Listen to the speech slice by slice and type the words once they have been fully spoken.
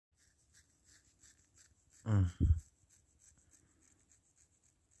Mm.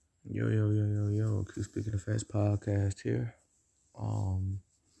 Yo. Q Speaking of Facts podcast here. We're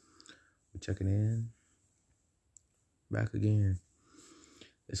checking in. Back again.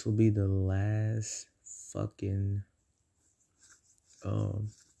 This will be the last fucking um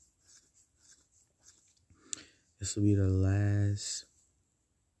this will be the last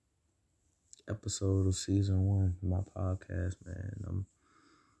episode of season 1 of my podcast, man. I'm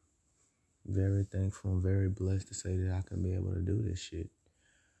very thankful and very blessed to say that I can be able to do this shit.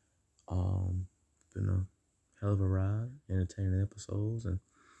 Been a hell of a ride, entertaining episodes, and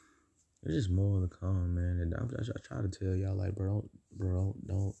there's just more to come, man. And I try to tell y'all, like,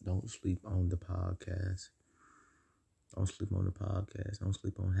 don't sleep on the podcast. Don't sleep on the podcast. Don't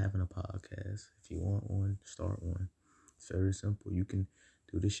sleep on having a podcast. If you want one, start one. It's very simple. You can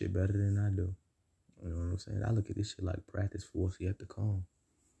do this shit better than I do. You know what I'm saying? I look at this shit like practice for what's yet to come.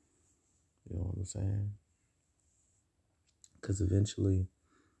 You know what I'm saying? Because eventually,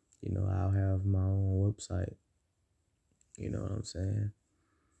 I'll have my own website. You know what I'm saying?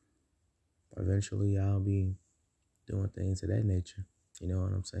 Eventually, I'll be doing things of that nature. You know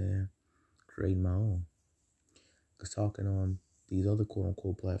what I'm saying? Creating my own. Because talking on these other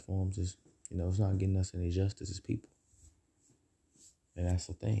quote-unquote platforms is, it's not getting us any justice as people. And that's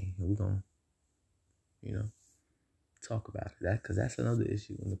the thing. We're going to, talk about it. Because that's another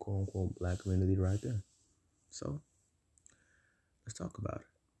issue in the quote-unquote black community right there. So, let's talk about it.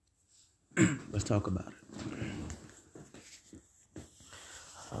 Let's talk about it.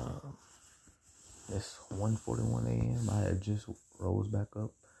 It's 1:41 a.m. I had just rose back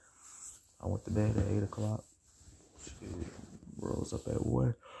up. I went to bed at 8 o'clock. Shit, rose up at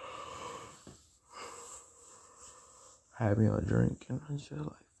 1. Had me a drink and I just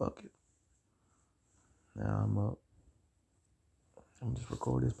like, fuck it. Now I'm up. I'm just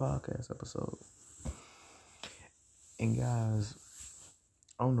record this podcast episode. And guys,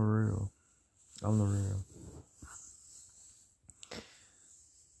 on the real,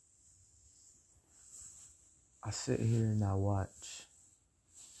 I sit here and I watch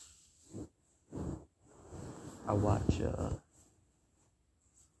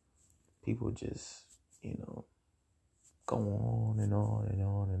people just, go on and on and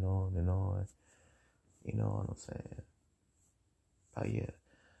on and on and on. You know what I'm saying? But yeah,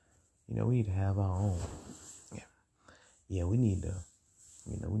 we need to have our own. Yeah, we need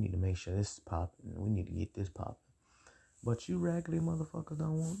to make sure this is popping. We need to get this popping. But you raggedy motherfuckers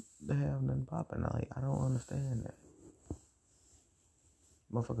don't want to have nothing popping. I don't understand that.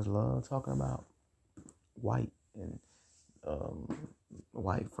 Motherfuckers love talking about white and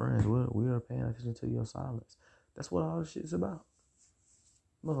white friends. We are paying attention to your silence. That's what all this shit's about.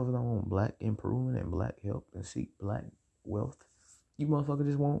 Motherfuckers don't want black improvement and black help and seek black wealth. You motherfuckers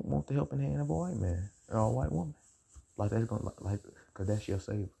just want the helping hand of a white man or a white woman. Like that's gonna cause that's your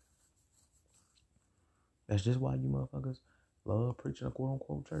savior. That's just why you motherfuckers love preaching a quote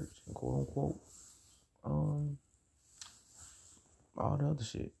unquote church and quote unquote all the other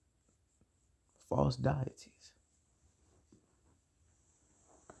shit. False deities.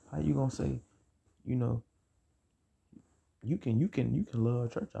 How you gonna say, you can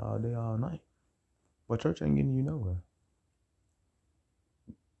love church all day, all night. But church ain't getting you nowhere.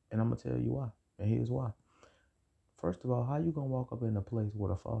 And I'm gonna tell you why. And here's why. First of all, how you gonna walk up in a place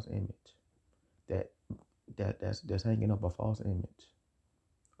with a false image that's hanging up a false image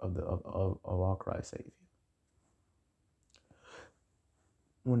of our Christ Savior?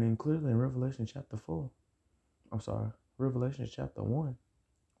 When clearly in Revelation chapter 1,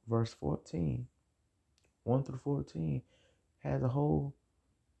 verse 14, 1 through 14, has a whole,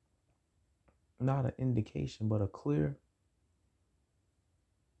 not an indication, but a clear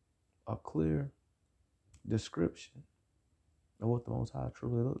description of what the Most High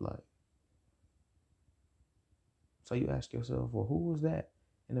truly looked like. So you ask yourself, well, who was that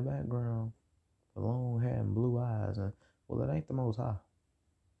in the background? The long hair and blue eyes. And, well, it ain't the Most High.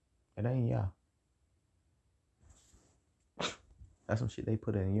 It ain't Yah. That's some shit they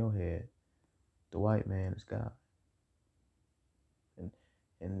put in your head. The white man is God.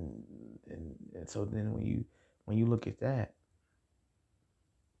 And so then when you look at that,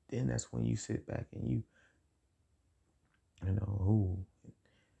 then that's when you sit back and who,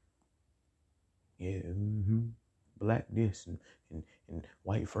 black this and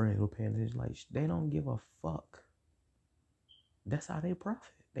white friends were paying attention. Like, they don't give a fuck. That's how they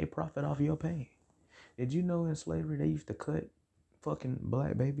profit. They profit off your pain. Did you know in slavery they used to cut fucking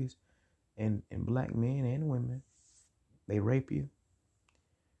black babies and black men and women? They rape you.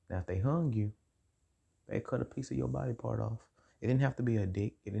 Now if they hung you, they cut a piece of your body part off. It didn't have to be a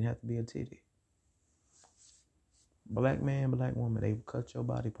dick. It didn't have to be a titty. Black man, black woman, they cut your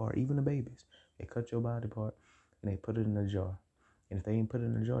body part, even the babies. They cut your body part and they put it in a jar. And if they ain't put it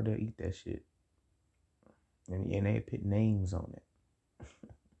in a jar, they'll eat that shit. And they put names on it.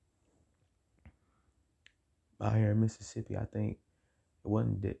 Out here in Mississippi, I think it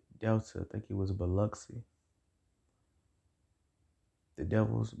wasn't Delta, I think it was Biloxi. The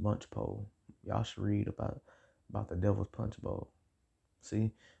Devil's Punch Bowl. Y'all should read about the Devil's Punch Bowl.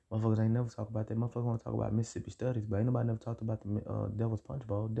 See, motherfuckers ain't never talk about that. Motherfuckers want to talk about Mississippi studies, but ain't nobody never talked about the Devil's Punch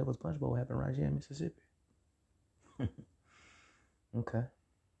Bowl. Devil's Punch Bowl happened right here in Mississippi. Okay.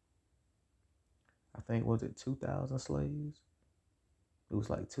 I think, was it 2,000 slaves? It was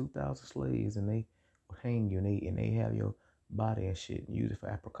like 2,000 slaves, and they would hang you, and they have your body and shit and use it for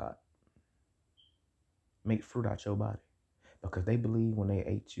apricot. Make fruit out your body. Because they believe when they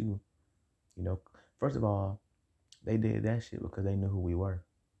ate you, you know, first of all, they did that shit because they knew who we were.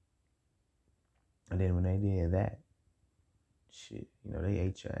 And then when they did that, shit, you know, they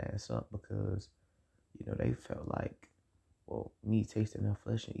ate your ass up because, you know, they felt like, well, me tasting their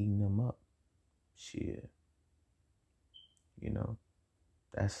flesh and eating them up. Shit. You know,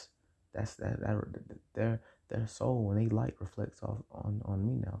 that's their soul and they light reflects off on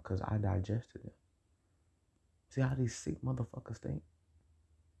me now because I digested them. See how these sick motherfuckers think?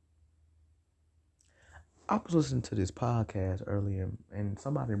 I was listening to this podcast earlier, and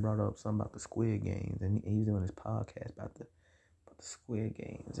somebody brought up something about the Squid Games, and he was doing this podcast about the Squid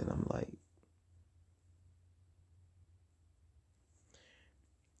Games, and I'm like,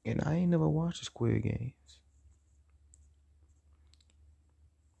 and I ain't never watched the Squid Games,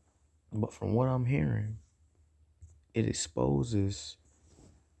 but from what I'm hearing, it exposes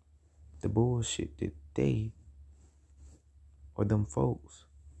the bullshit that they or them folks.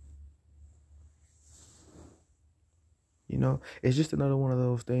 You know, it's just another one of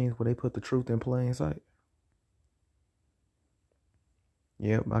those things where they put the truth in plain sight.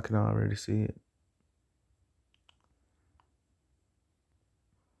 Yep, I can already see it.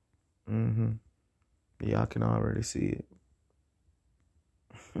 Yeah, I can already see it.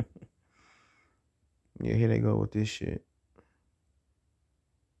 Yeah, here they go with this shit.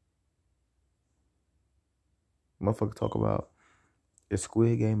 Motherfucker talk about is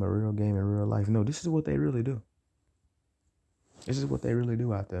Squid Game a real game in real life? No, this is what they really do. This is what they really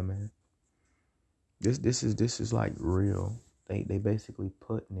do out there, man. This is like real. They basically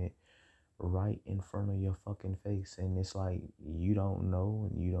putting it right in front of your fucking face, and it's like you don't know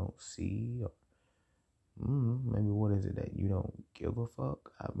and you don't see, or maybe what is it that you don't give a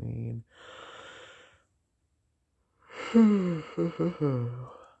fuck? I mean, I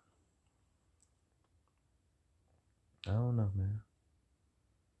don't know, man.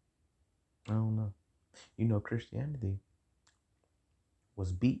 I don't know. You know, Christianity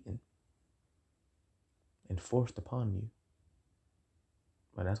was beaten and forced upon you.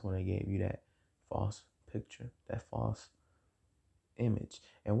 But that's when they gave you that false picture, that false image.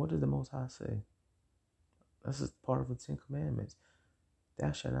 And what does the Most High say? This is part of the Ten Commandments.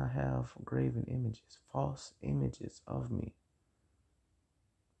 Thou shalt not have graven images, false images of me.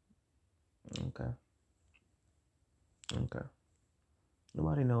 Okay.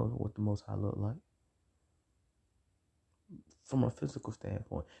 Nobody knows what the Most High look like. From a physical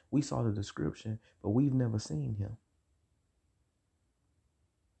standpoint, we saw the description, but we've never seen him.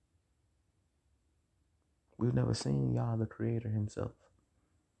 We've never seen Yah, the Creator himself.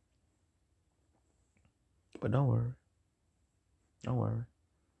 But don't worry. Don't worry.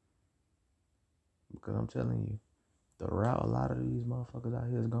 Because I'm telling you, the route a lot of these motherfuckers out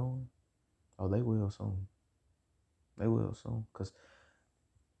here is going, oh, they will soon. They will soon. Because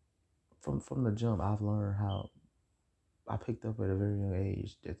from the jump, I've learned how, I picked up at a very young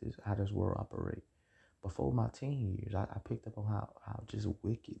age that how this world operates. Before my teen years, I picked up on how just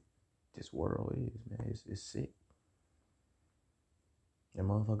wicked this world is, man. It's sick. And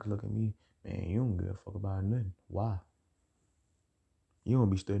motherfuckers look at me, man, you don't give a fuck about nothing. Why? You don't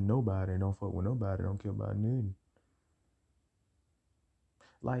be studying nobody and don't fuck with nobody, don't care about nothing.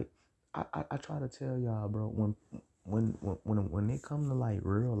 Like, I try to tell y'all, bro, when they come to like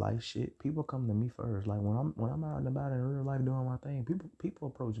real life shit, people come to me first. Like when I'm out and about in real life doing my thing, people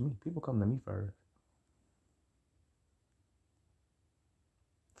approach me. People come to me first.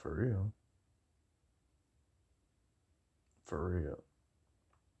 For real. For real.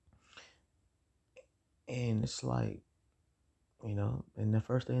 And it's like, you know, and the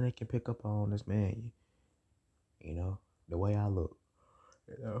first thing they can pick up on is, man, you know, the way I look,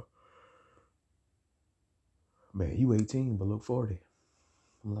 you know. Man, you 18 but look 40.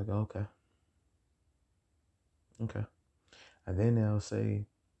 I'm like, okay. And then they'll say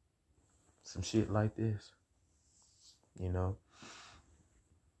some shit like this. you know.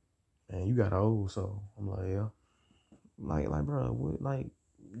 And you got an old soul. I'm like, yeah. Like, bro, what, like,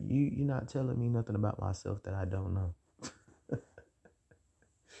 you're not telling me nothing about myself that I don't know. It's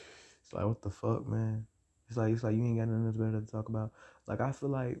like, what the fuck, man? It's like you ain't got nothing else better to talk about. Like, I feel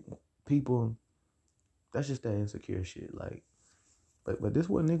like people, that's just that insecure shit. Like, but this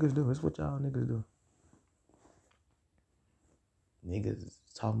what niggas do. This what y'all niggas do. Niggas is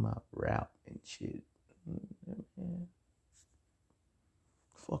talking about rap and shit. Man,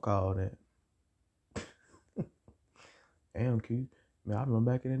 fuck all that. Damn, Q. Man, I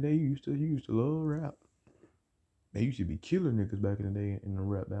remember back in the day, you used to love rap. They used to be killing niggas back in the day in the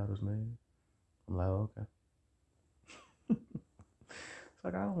rap battles, man. I'm like, okay. It's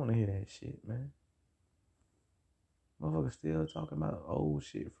like, I don't want to hear that shit, man. Motherfuckers still talking about old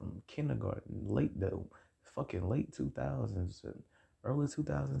shit from kindergarten, fucking late 2000s and early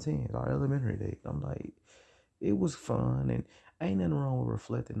 2010s, our elementary days. I'm like, it was fun and ain't nothing wrong with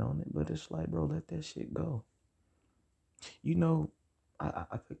reflecting on it, but it's like, bro, let that shit go. You know,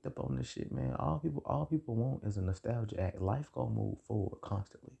 I picked up on this shit, man. All people want is a nostalgia act. Life gonna move forward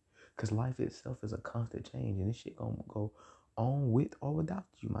constantly, cause life itself is a constant change, and this shit gonna go on with or without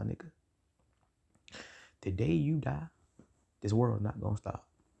you, my nigga. The day you die, this world not gonna stop.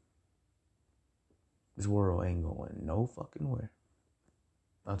 This world ain't going no fucking where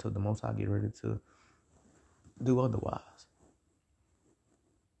until the Most High get ready to do otherwise.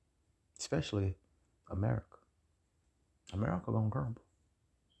 Especially America. America gonna crumble.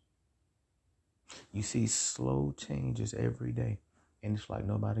 You see slow changes every day, and it's like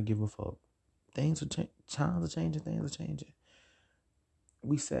nobody give a fuck. Things are changing. Times are changing. Things are changing.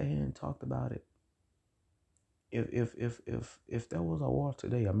 We sat here and talked about it. If there was a war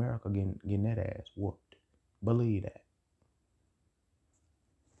today, America getting that ass whooped. Believe that.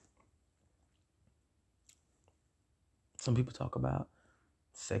 Some people talk about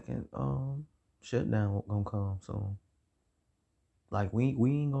second shutdown gonna come soon. Like we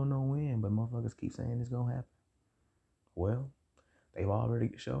ain't gonna know when, but motherfuckers keep saying it's gonna happen. Well, they've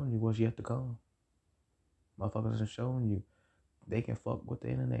already shown you what's yet to come. Motherfuckers are showing you they can fuck with the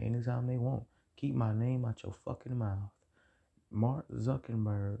internet anytime they want. Keep my name out your fucking mouth. Mark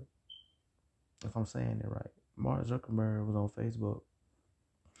Zuckerberg, if I'm saying it right, Mark Zuckerberg was on Facebook.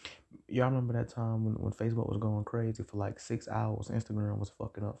 Y'all remember that time when Facebook was going crazy for like 6 hours? Instagram was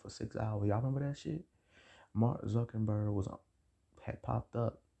fucking up for 6 hours. Y'all remember that shit? Mark Zuckerberg had popped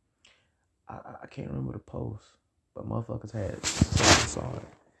up. I can't remember the post, but motherfuckers had saw it.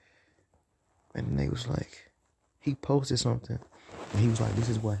 And they was like, he posted something, and he was like, this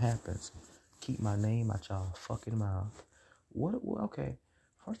is what happens. Keep my name out y'all fucking mouth. What okay.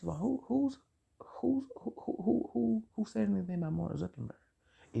 First of all, who said anything about Mark Zuckerberg?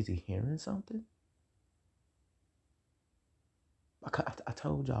 Is he hearing something? I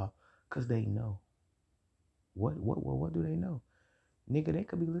told y'all, cause they know. What do they know? Nigga, they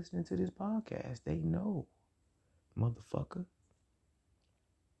could be listening to this podcast. They know. Motherfucker.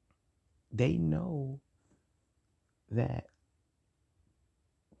 They know that,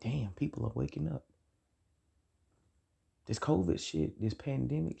 damn, people are waking up. This COVID shit, this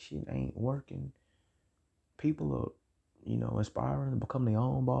pandemic shit ain't working. People are, inspiring to become their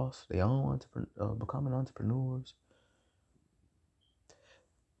own boss, becoming entrepreneurs.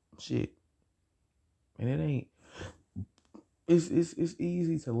 Shit. And it ain't, it's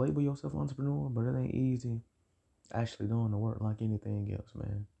easy to label yourself an entrepreneur, but it ain't easy actually doing the work like anything else,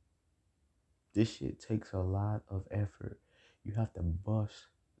 man. This shit takes a lot of effort. You have to bust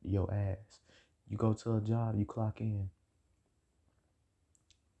your ass. You go to a job, you clock in.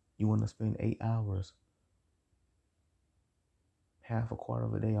 You want to spend 8 hours. Half a quarter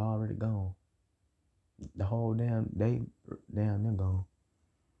of a day already gone. The whole damn day, damn, they're gone.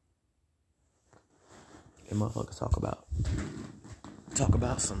 And motherfuckers talk about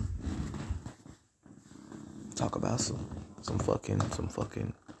some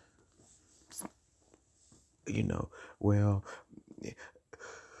fucking, well,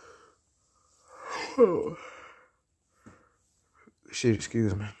 shit,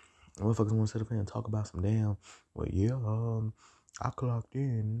 excuse me. Motherfuckers want to sit up here and talk about some damn, well, yeah, I clocked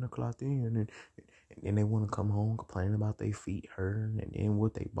in, and then they want to come home complaining about their feet hurting, and then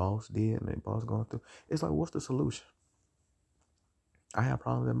what their boss did, and their boss going through. It's like, what's the solution? I have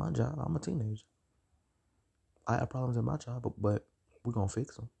problems at my job. I'm a teenager. I have problems at my job, but we're gonna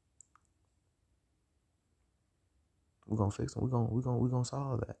fix them. We're gonna fix them. We're gonna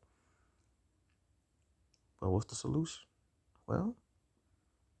solve that. But what's the solution? Well,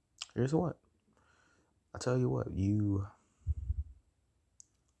 here's what. I tell you what, you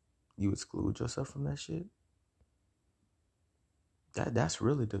exclude yourself from that shit. That's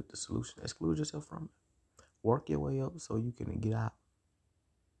really the solution. Exclude yourself from it. Work your way up so you can get out.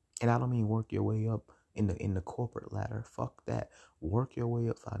 And I don't mean work your way up in the corporate ladder. Fuck that. Work your way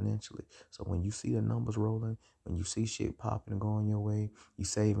up financially. So when you see the numbers rolling, when you see shit popping and going your way, you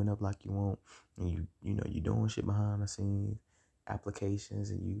saving up like you want, and you doing shit behind the scenes,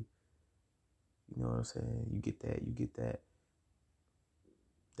 applications, and you know what I'm saying? You get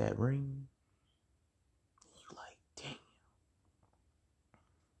that ring. You like, damn.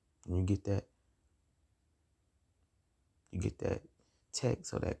 And you get that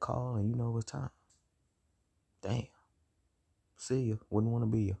text or that call, and you know it's time. Damn. See ya. Wouldn't want to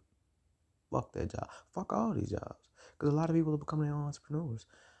be ya. Fuck that job. Fuck all these jobs. Because a lot of people are becoming their own entrepreneurs.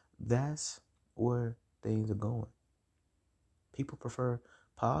 That's where things are going. People prefer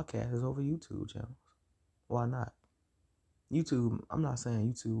podcasts over YouTube channels. Why not? YouTube, I'm not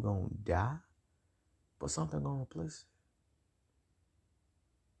saying YouTube gonna die, but something gonna replace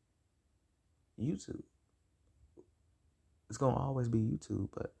it. YouTube. It's gonna always be YouTube,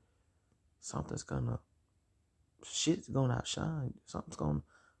 but shit's gonna outshine. Something's gonna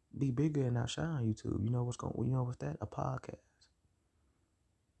be bigger and outshine YouTube. You know what's that? A podcast.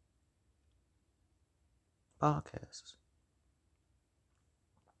 Podcasts.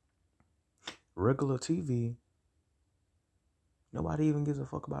 Regular TV. Nobody even gives a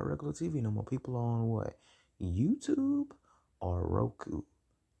fuck about regular TV no more. People are on what? YouTube or Roku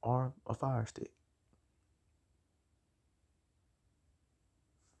or a Fire Stick.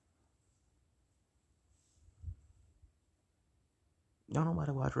 Don't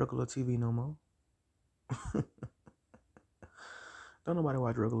nobody watch regular TV no more. Don't nobody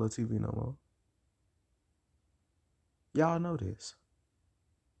watch regular TV no more. Y'all know this.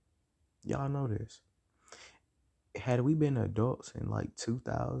 Y'all know this. Had we been adults in like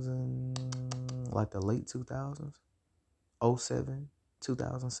 2000, like the late 2000s, 07,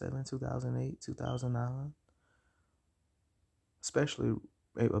 2007, 2008, 2009, especially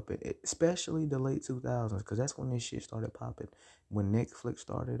the late 2000s, because that's when this shit started popping. When Netflix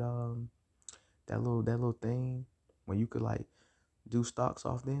started that little thing when you could like do stocks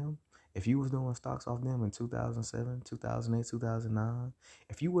off them. If you was doing stocks off them in 2007, 2008, 2009,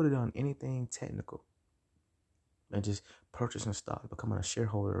 if you would have done anything technical and just purchasing stock, becoming a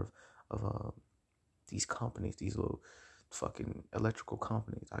shareholder of these companies, these little fucking electrical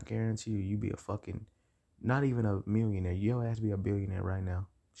companies, I guarantee you'd be a fucking, not even a millionaire. You don't have to be a billionaire right now.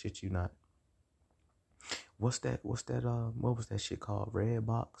 Shit, you not. What was that shit called?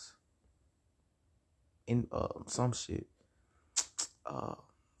 Redbox? In some shit.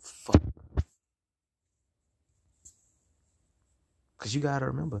 Fuck. Cause you gotta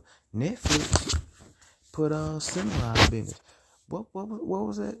remember, Netflix put cinema out of business. What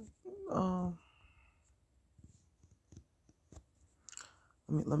was that?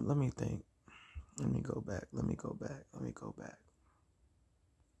 Let me think. Let me go back.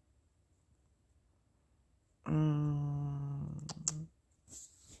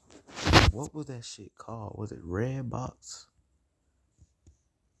 What was that shit called? Was it Redbox?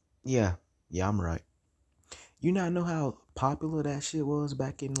 Yeah, I'm right. You not know how popular that shit was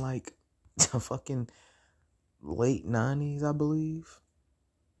back in like the fucking late 90s, I believe.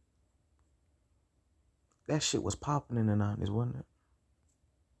 That shit was popping in the 90s, wasn't it?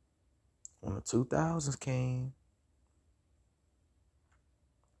 When the 2000s came,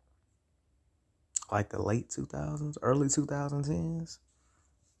 like the late 2000s, early 2010s,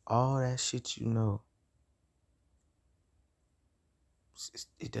 all that shit,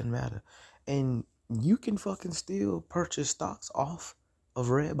 it doesn't matter. And you can fucking still purchase stocks off of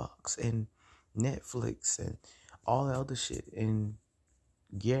Redbox and Netflix and all that other shit, and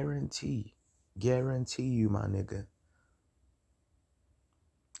guarantee you, my nigga,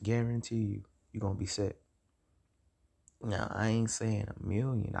 guarantee you're gonna be set. Now, I ain't saying a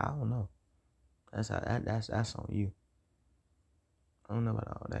million. I don't know. That's on you. I don't know about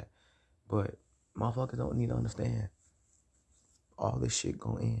all that, but motherfuckers don't need to understand. All this shit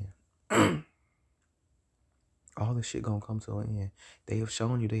gonna end. All this shit gonna come to an end. They have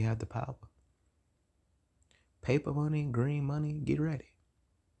shown you they have the power. Paper money, green money, get ready.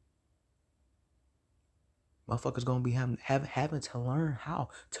 Motherfuckers gonna be having to learn how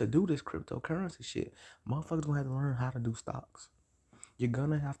to do this cryptocurrency shit. Motherfuckers gonna have to learn how to do stocks. You're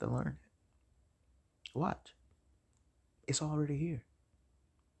gonna have to learn it. Watch. It's already here.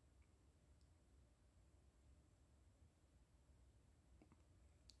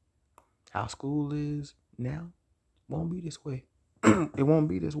 How school is now won't be this way. It won't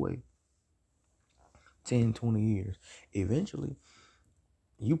be this way 10, 20 years. Eventually,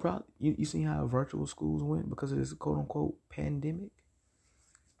 you see how virtual schools went because of this quote unquote pandemic?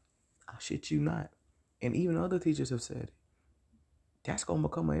 I shit you not. And even other teachers have said it. That's going to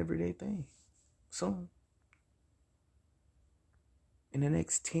become an everyday thing soon. In the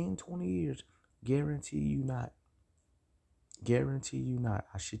next 10, 20 years, guarantee you not. Guarantee you not.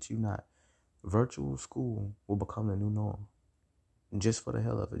 I shit you not. Virtual school will become the new norm. Just for the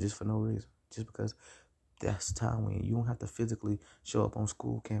hell of it. Just for no reason. Just because that's the time when you don't have to physically show up on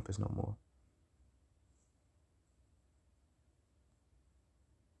school campus no more.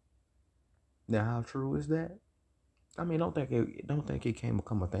 Now, how true is that? I mean, don't think it can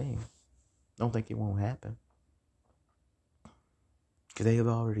become a thing. Don't think it won't happen. Because they have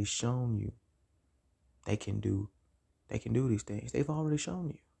already shown you they can do these things. They've already shown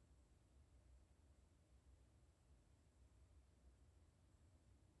you.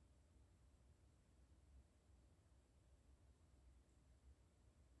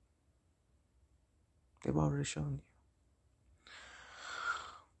 They've already shown you.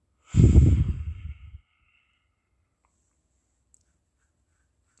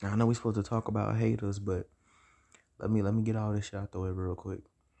 Now, I know we're supposed to talk about haters, but let me get all this shit out the way real quick.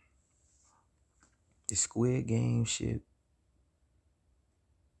 This Squid Game shit.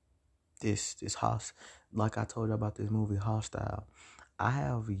 This host, like I told you about this movie Hostile. I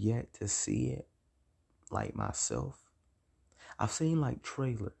have yet to see it, like myself. I've seen like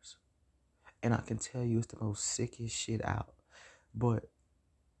trailers, and I can tell you it's the most sickest shit out. But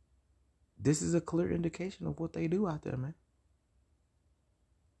this is a clear indication of what they do out there, man.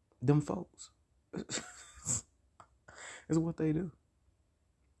 Them folks. It's what they do.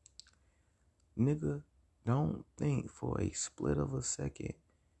 Nigga, don't think for a split of a second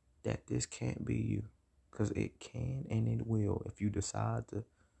that this can't be you. Because it can and it will if you decide to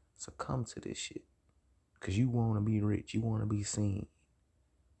succumb to this shit. Because you want to be rich. You want to be seen.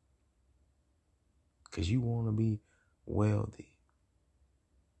 Because you want to be wealthy.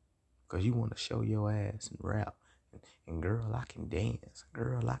 Because you want to show your ass and rap. And girl, I can dance.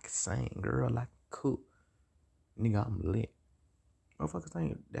 Girl, I can sing. Girl, I can cook. Nigga, I'm lit. Motherfuckers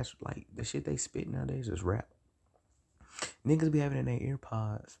think that's like the shit they spit nowadays is rap. Niggas be having in their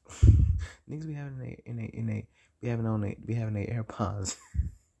earpods. Niggas be having be having their AirPods.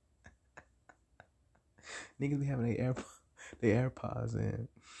 Niggas be having their AirPods and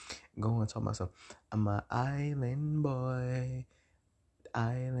going to myself. I'm an island boy.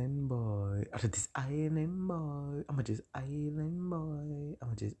 Island boy. I'm just island boy. I'm just island boy.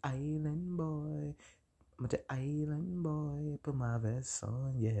 I'm just island boy. I'm just island boy. Put my vest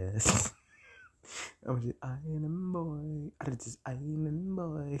on, yes. I'm just island boy. I'm just island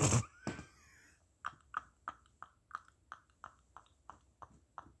boy.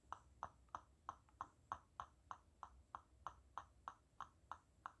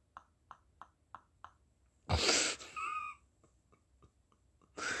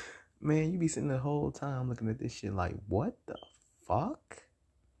 Man, you be sitting the whole time looking at this shit like, what the fuck?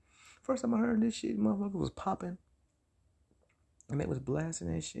 First time I heard this shit, motherfucker was popping. And they was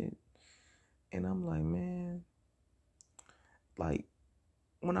blasting that shit. And I'm like, man, like,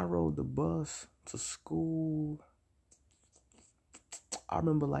 when I rode the bus to school, I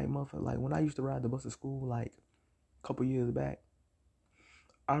remember like, motherfucker, like, when I used to ride the bus to school, like, a couple years back,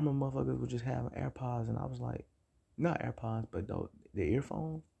 I remember motherfuckers would just have AirPods, and I was like, not AirPods, but the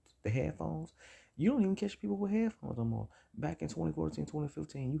earphones, the headphones. You don't even catch people with headphones no more. Back in 2014,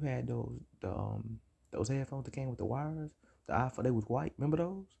 2015, you had those headphones that came with the wires. The iPhone, they was white. Remember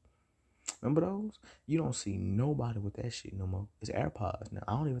those? Remember those? You don't see nobody with that shit no more. It's AirPods now.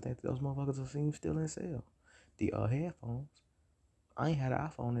 I don't even think those motherfuckers are seen still in sale. The headphones. I ain't had an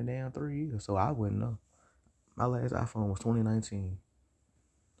iPhone in damn 3 years, so I wouldn't know. My last iPhone was 2019.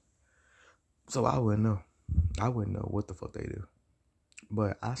 So I wouldn't know. I wouldn't know what the fuck they do.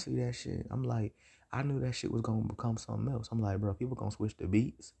 But I see that shit. I'm like, I knew that shit was going to become something else. I'm like, bro, people going to switch to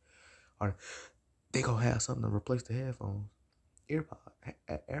Beats. Or they going to have something to replace the headphones.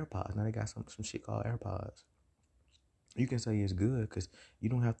 AirPods. Now they got some shit called AirPods. You can say it's good because you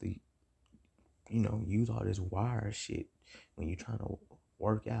don't have to, use all this wire shit when you're trying to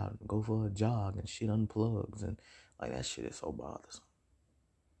work out and go for a jog and shit unplugs. And like that shit is so bothersome.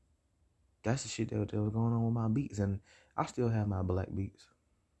 That's the shit that was going on with my Beats. And I still have my black Beats.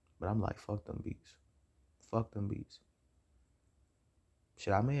 But I'm like, fuck them Beats. Fuck them Beats.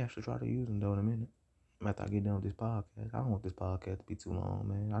 Shit, I may actually try to use them though in a minute. After I get done with this podcast. I don't want this podcast to be too long,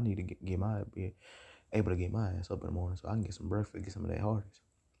 man. I need to be able to get my ass up in the morning so I can get some breakfast, get some of that Hardee's.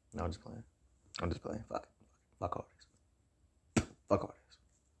 No, I'm just playing. Fuck Hardee's. Fuck Hardee's.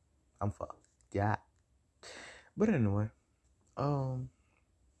 I'm fucked. Yeah. But anyway, no,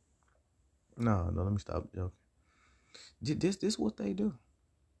 let me stop joking. This what they do.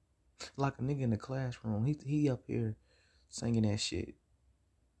 Like a nigga in the classroom. He up here singing that shit.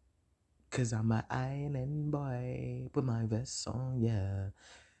 Cause I'm an island boy. Put my vest on, yeah.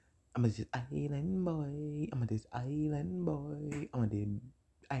 I'm a this island boy. I'm a this island boy. I'm a this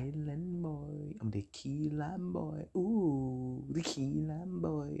island boy. I'm the key lime boy. Ooh, the key lime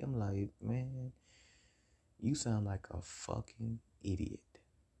boy. I'm like, man, you sound like a fucking idiot.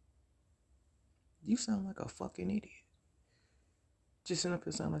 You sound like a fucking idiot. Just sitting up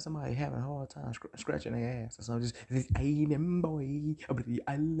here sound like somebody having a hard time scratching their ass or something. Just this island boy. I'm the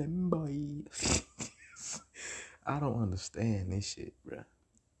island boy. I don't understand this shit, bruh.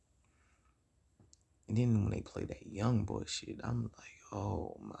 And then when they play that young boy shit, I'm like,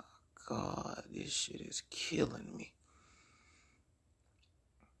 oh my God, this shit is killing me.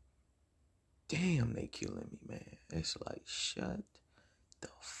 Damn, they killing me, man. It's like, shut the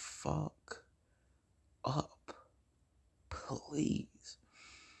fuck up, please.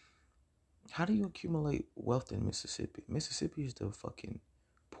 How do you accumulate wealth in Mississippi? Mississippi is the fucking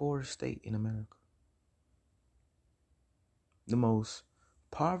poorest state in America. The most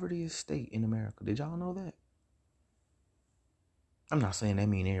povertiest state in America. Did y'all know that? I'm not saying that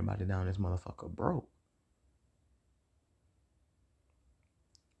mean everybody down this motherfucker broke.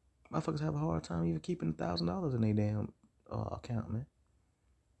 Motherfuckers have a hard time even keeping $1,000 in their damn account, man.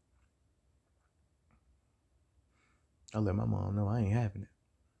 I let my mom know I ain't having it.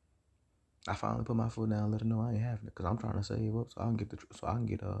 I finally put my foot down, and let her know I ain't having it, cause I'm trying to save up so I can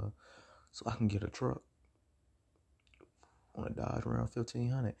get a truck on a Dodge Ram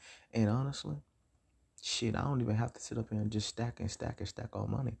 1500. And honestly, shit, I don't even have to sit up here and just stack all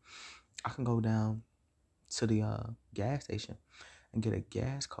money. I can go down to the gas station and get a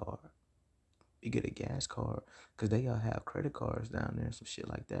gas card. You get a gas card because they have credit cards down there and some shit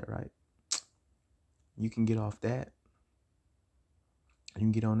like that, right? You can get off that. You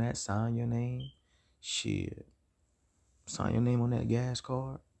can get on that, sign your name. Shit. Sign your name on that gas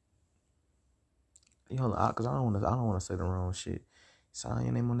card. You know, cause I don't wanna say the wrong shit. Sign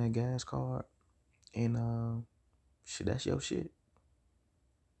your name on that gas card, and shit, that's your shit.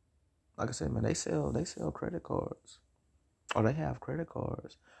 Like I said, man, they sell credit cards, or they have credit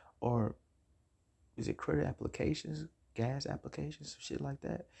cards, or is it credit applications, gas applications, shit like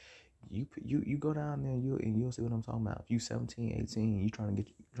that. You go down there and you'll see what I'm talking about. If you 17, 18, you trying to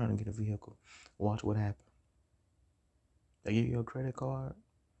get a vehicle, watch what happens. They give you a credit card.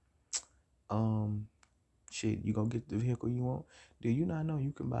 Shit, you gonna get the vehicle you want. Do you not know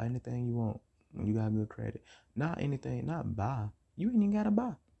you can buy anything you want when you got good credit? Not anything, not buy. You ain't even gotta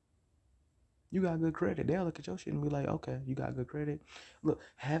buy. You got good credit. They'll look at your shit and be like, okay, you got good credit. Look,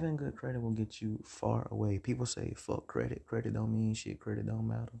 having good credit will get you far away. People say, fuck credit. Credit don't mean shit. Credit don't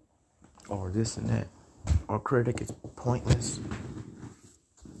matter. Or this and that. Or credit is pointless.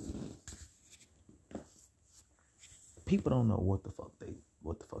 People don't know what the fuck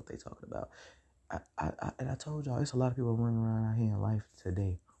they talking about. I told y'all, it's a lot of people running around out here in life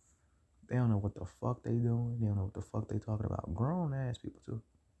today. They don't know what the fuck they doing. They don't know what the fuck they talking about. Grown ass people too.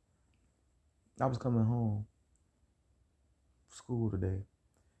 I was coming home school today,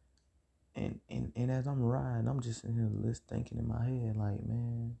 and as I'm riding, I'm just in here thinking in my head like,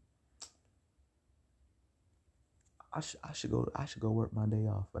 man, I should go work my day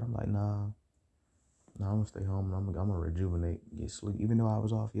off. But I'm like, nah, I'm gonna stay home and I'm gonna rejuvenate, get sleep. Even though I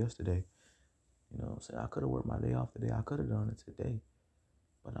was off yesterday, you know what I'm saying? I could have worked my day off today. I could have done it today.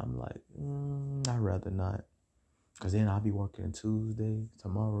 But I'm like, I'd rather not. Because then I'll be working Tuesday,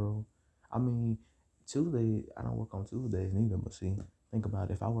 tomorrow. I mean, Tuesday, I don't work on Tuesdays neither. But see, think about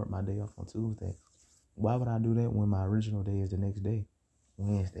it. If I work my day off on Tuesday, why would I do that when my original day is the next day?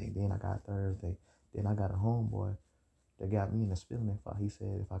 Wednesday. Then I got Thursday. Then I got a homeboy that got me in a spilling fight. He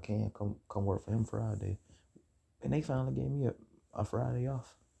said if I can, come work for him Friday. And they finally gave me a Friday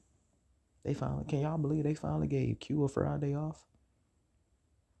off. Can y'all believe they finally gave Q a Friday off?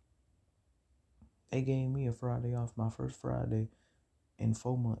 They gave me a Friday off, my first Friday in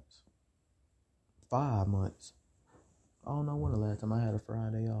 4 months. 5 months. I don't know when the last time I had a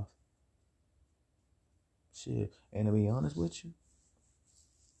Friday off. Shit. And to be honest with you,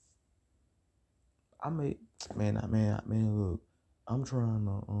 look, I'm trying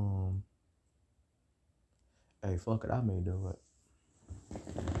to, hey, fuck it, I may do it.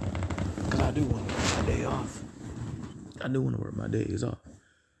 Because I do want to work my day off. I do want to work my days off.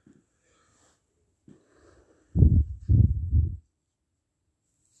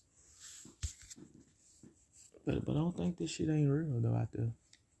 But I don't think this shit ain't real though out there.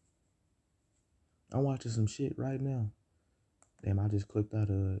 I'm watching some shit right now. Damn, I just clicked out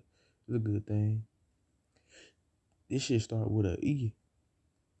of it. It's a good thing. This shit start with a E.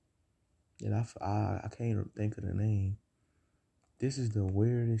 And I can't think of the name. This is the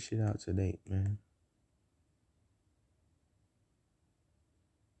weirdest shit out to date, man.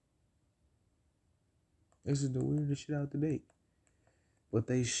 This is the weirdest shit out to date. But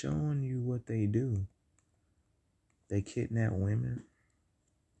they showing you what they do. They kidnap women.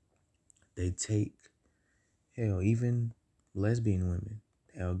 They take, hell, even lesbian women.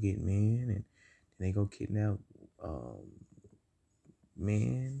 They'll get men and they go kidnap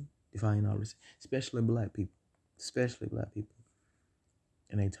men, if I ain't already, especially black people. Especially black people.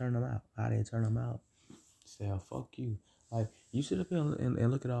 And they turn them out. How they turn them out? Say, oh, fuck you. Like, you sit up here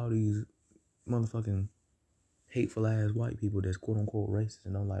and look at all these motherfucking hateful ass white people that's quote unquote racist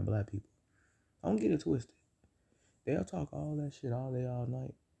and don't like black people. Don't get it twisted. They'll talk all that shit all day, all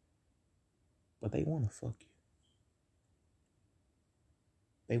night. But they want to fuck you.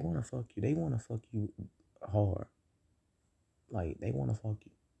 They want to fuck you. They want to fuck you hard. Like, they want to fuck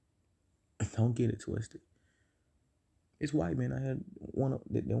you. Don't get it twisted. It's white men I had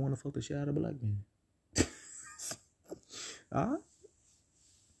they want to fuck the shit out of black men. Alright?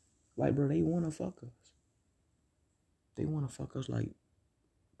 Like, bro, they want to fuck us. They want to fuck us like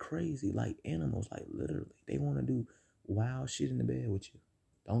crazy, like animals, like literally. They want to do wild shit in the bed with you.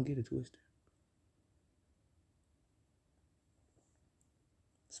 Don't get it twisted.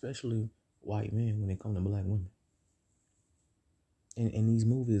 Especially white men when it comes to black women. And these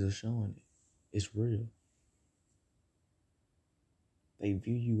movies are showing it. It's real. They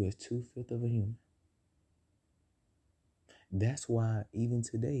view you as 2/5 of a human. That's why even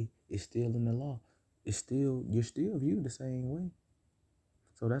today it's still in the law. You're still viewed the same way.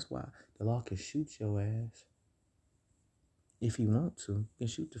 So that's why the law can shoot your ass. If you want to, can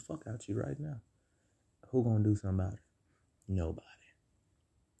shoot the fuck out you right now. Who gonna do something about it? Nobody.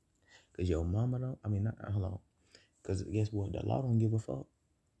 Cause your mama don't. I mean, hold on. Cause guess what? The law don't give a fuck.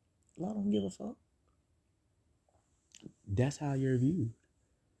 The law don't give a fuck. That's how you're viewed.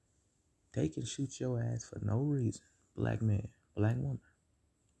 They can shoot your ass for no reason. Black man, black woman.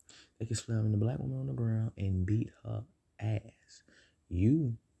 They can slam the black woman on the ground and beat her ass.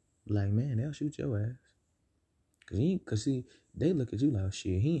 You, black man, they'll shoot your ass. Cause see, they look at you like,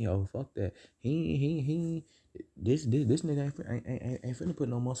 shit, he ain't, oh, fuck that. This nigga ain't finna put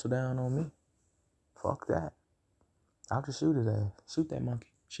no muscle down on me. Fuck that. I'll just shoot his ass. Shoot that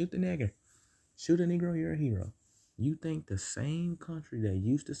monkey. Shoot the nigger. Shoot a Negro, you're a hero. You think the same country that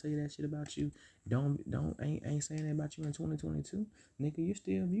used to say that shit about you ain't saying that about you in 2022? Nigga, you're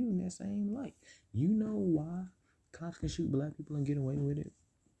still viewed in that same light. You know why cops can shoot black people and get away with it?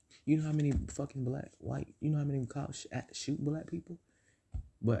 You know how many fucking you know how many cops shoot black people?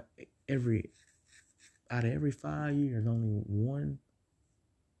 But out of every 5 years, only 1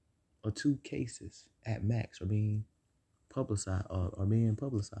 or 2 cases at max are being publicized.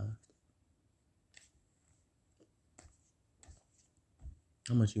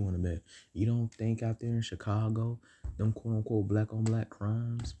 How much you want to bet? You don't think out there in Chicago, them quote unquote black on black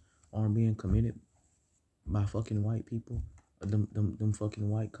crimes aren't being committed by fucking white people? Them fucking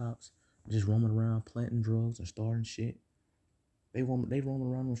white cops just roaming around planting drugs and starting shit. They roam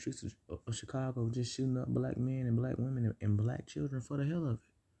around the streets of Chicago just shooting up black men and black women and black children for the hell of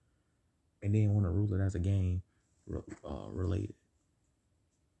it. And they want to rule it as a gang related.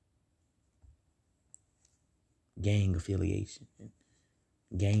 Gang affiliation.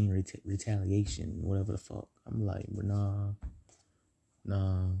 Gang retaliation, whatever the fuck. I'm like, but nah.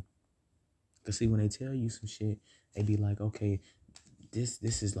 Cause see, when they tell you some shit, they be like, okay, this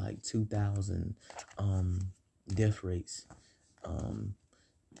is like 2,000 death rates. And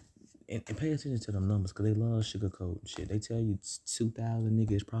pay attention to them numbers, cause they love sugarcoat and shit. They tell you 2,000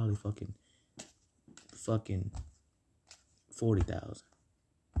 niggas probably fucking 40,000.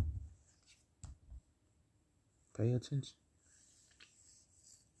 Pay attention.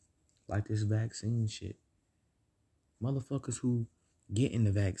 Like this vaccine shit. Motherfuckers who getting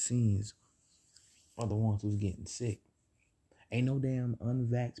the vaccines are the ones who's getting sick. Ain't no damn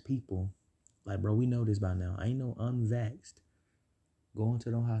unvaxxed people. Like, bro, we know this by now. Ain't no unvaxxed going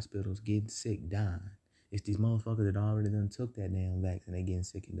to the hospitals, getting sick, dying. It's these motherfuckers that already done took that damn vaccine and they getting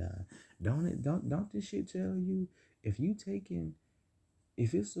sick and dying. Don't this shit tell you if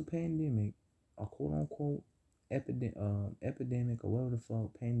it's a pandemic, a quote unquote epidemic or whatever the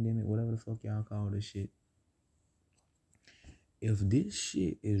fuck, pandemic, whatever the fuck y'all call this shit. If this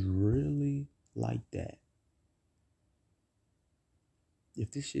shit is really like that,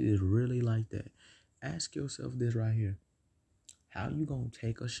 ask yourself this right here. How you gonna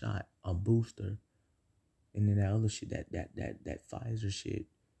take a shot, a booster, and then that other shit, that Pfizer shit,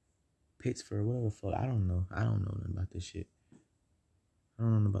 Pittsburgh, whatever the fuck, I don't know nothing about this shit. I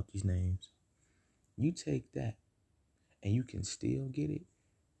don't know about these names. You take that and you can still get it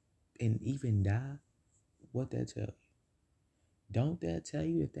and even die. What that tell you? Don't that tell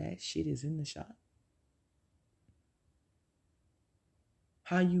you that shit is in the shot?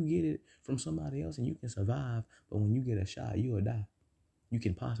 How you get it from somebody else and you can survive, but when you get a shot, you will die. You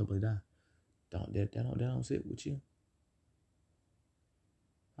can possibly die. That don't sit with you.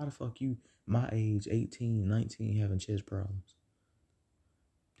 How the fuck you, my age, 18, 19, having chest problems?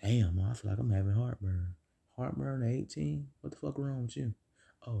 Damn, I feel like I'm having heartburn. Heartburn at 18? What the fuck wrong with you?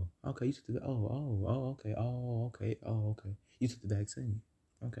 Oh, okay, you took the, okay. You took the vaccine.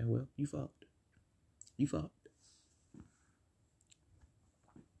 Okay, well, you fucked. You fucked.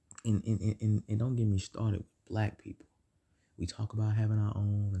 And don't get me started with black people. We talk about having our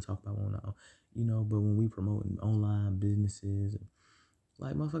own and talk about wanting our own, but when we promoting online businesses,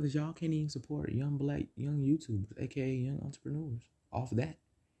 like motherfuckers, y'all can't even support young YouTubers, aka young entrepreneurs, off that.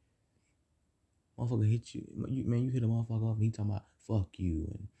 Motherfucker hit you, man, you hit a motherfucker off and he talking about fuck you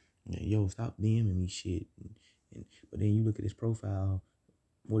and yo, stop DMing me shit. But then you look at his profile,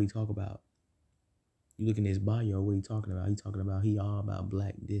 what he talk about. You look in his bio, what he talking about? He talking about he all about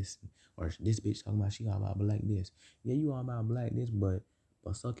black this, or this bitch talking about she all about black this. Yeah, you all about black this, but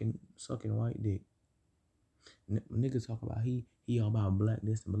sucking white dick. Niggas talk about he all about black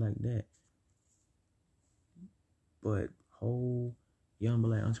this and black that. But whole young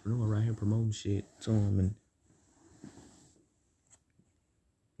black entrepreneur right here promoting shit to him, and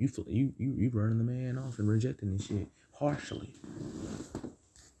you running the man off and rejecting this shit harshly.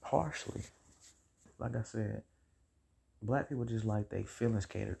 Like I said, black people just like they feelings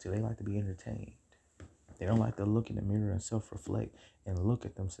catered to. They like to be entertained. They don't like to look in the mirror and self-reflect and look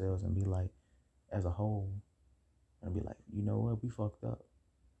at themselves and be like, as a whole, and be like, you know what, we fucked up.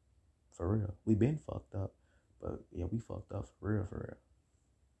 For real. We been fucked up, but yeah, we fucked up for real.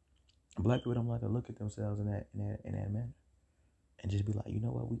 Black people don't like to look at themselves in that manner. And just be like, you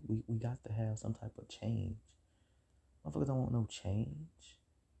know what, we got to have some type of change. Motherfuckers don't want no change.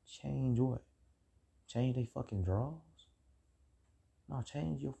 Change what? Change they fucking draws? No,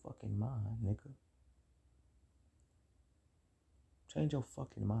 change your fucking mind, nigga. Change your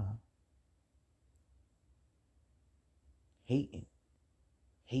fucking mind. Hating,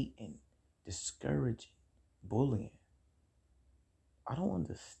 discouraging, bullying. I don't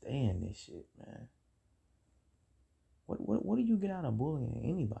understand this shit, man. What do you get out of bullying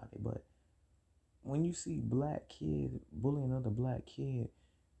anybody? But when you see black kids bullying another black kid,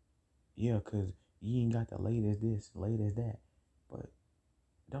 yeah, cause you ain't got the latest this, latest that. But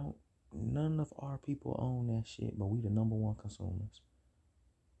none of our people own that shit, but we the number one consumers.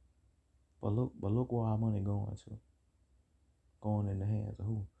 But look where our money going to. Going in the hands of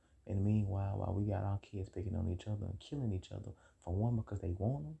who? And meanwhile, while we got our kids picking on each other and killing each other, for one, because they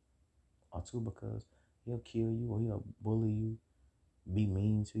want them, or two, because he'll kill you or he'll bully you, be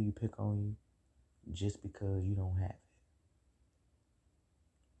mean to you, pick on you, just because you don't have it.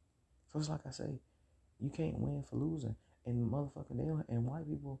 So it's like I say, you can't win for losing. And motherfucker, and white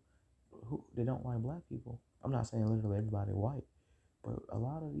people they don't like black people. I'm not saying literally everybody white, but a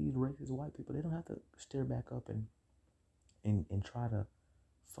lot of these racist white people, they don't have to steer back up and try to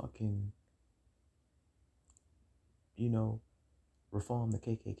fucking, reform the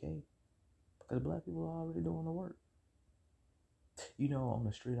KKK, because black people are already doing the work. On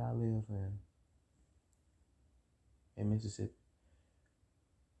the street I live in Mississippi,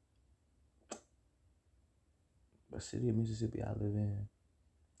 the city of Mississippi I live in,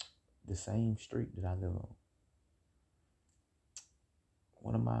 the same street that I live on.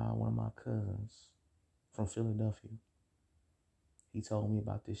 One of my cousins from Philadelphia, he told me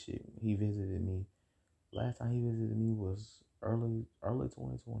about this shit. He visited me. Last time he visited me was early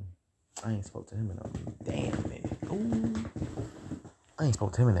 2020. I ain't spoke to him in a damn minute. Ooh. I ain't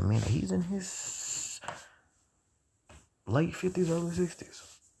spoke to him in a minute. He's in his late 50s, early 60s.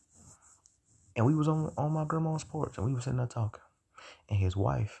 And we was on my grandma's porch, and we was sitting there talking. And his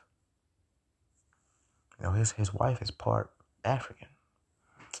wife, his wife is part African.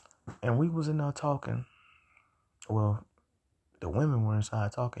 And we was in there talking. Well, the women were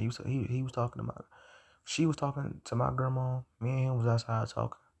inside talking. He was talking about, she was talking to my grandma. Me and him was outside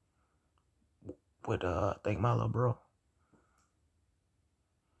talking with, I think, my little bro.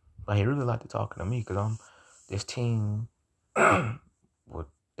 Like, he really liked to talking to me because I'm this teen with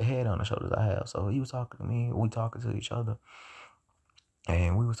the head on the shoulders I have. So he was talking to me. We talking to each other.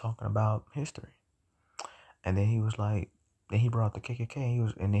 And we was talking about history. And then he was like, then he brought the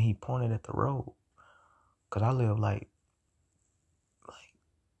KKK. And then he pointed at the road. Because I live like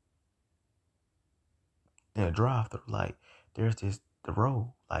in a drive-thru. Like, there's this the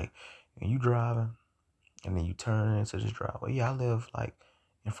road. Like, when you driving and then you turn into this driveway. Yeah, I live like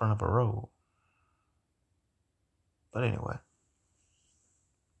in front of a road. But anyway,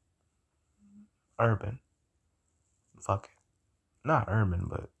 urban. Fuck it. Not urban,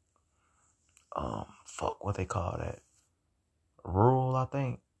 but fuck what they call that. Rural, I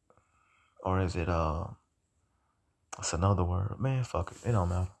think. Or is it it's another word. Man, fuck it. It don't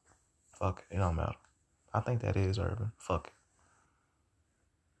matter. Fuck it. It don't matter. I think that is urban. Fuck it.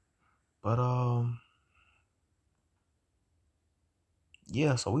 But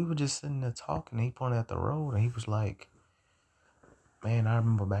yeah, so we were just sitting there talking. He pointed at the road and he was like, man, I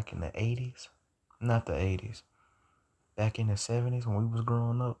remember back in the 80s. Not the 80s. Back in the 70s when we was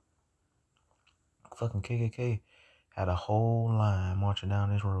growing up, fucking KKK had a whole line marching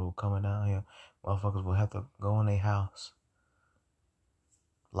down this road, coming down here. Motherfuckers would have to go in their house,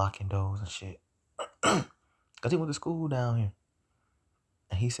 locking doors and shit. Because he went to school down here.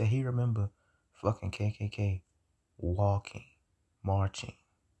 And he said he remember fucking KKK walking, marching.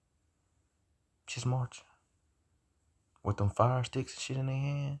 Just marching. With them fire sticks and shit in their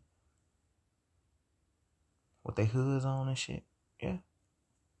hand. With their hoods on and shit. Yeah.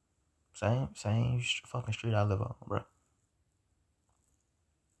 Same fucking street I live on, bro.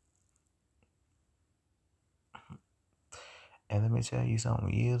 And let me tell you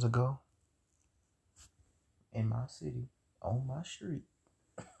something. Years ago, in my city, on my street.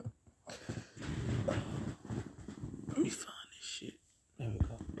 Let me find this shit. There we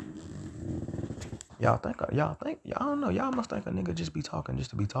go. Y'all don't know. Y'all must think a nigga just be talking just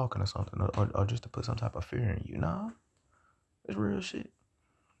to be talking or something, or just to put some type of fear in you. Nah, it's real shit.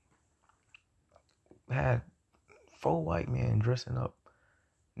 Had 4 white men dressing up,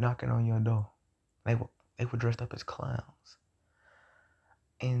 knocking on your door. They were dressed up as clowns.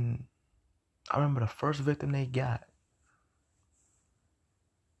 And I remember the first victim they got.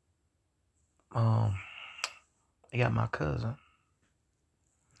 They got my cousin.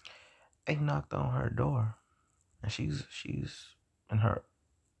 They knocked on her door, and she's in her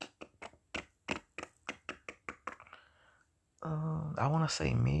I want to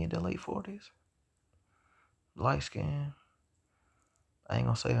say mid to late 40s. Light skin. I ain't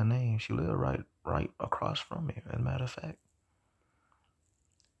gonna say her name. She lived right across from me, as a matter of fact.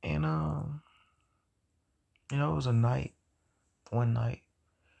 And it was one night,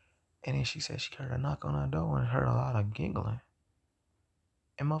 and then she said she heard a knock on her door and heard a lot of giggling.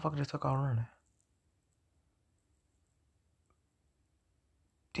 And motherfucker just took off running.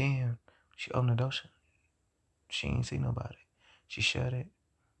 Then she opened the door. She ain't see nobody. She shut it.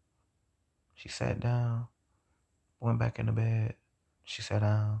 She sat down, went back in the bed. She sat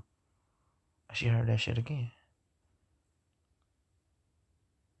down, and she heard that shit again.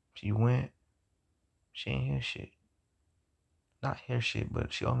 She went. She ain't hear shit. Not hear shit,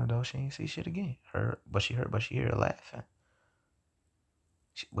 but she opened the door. She ain't see shit again. But she heard her laughing.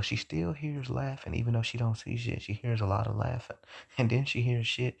 But she still hears laughing, even though she don't see shit. She hears a lot of laughing. And then she hears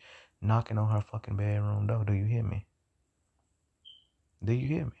shit knocking on her fucking bedroom door. Do you hear me? Do you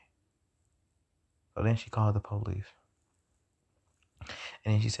hear me? So then she called the police.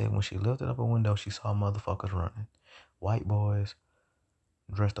 And then she said when she lifted up a window, she saw motherfuckers running. White boys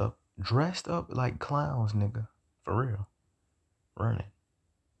dressed up like clowns, nigga. For real. Running.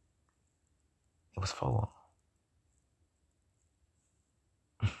 It was 4 of them.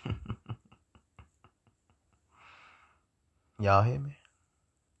 Y'all hear me?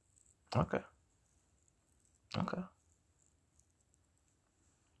 Okay.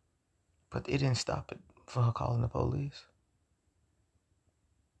 But it didn't stop it for her calling the police.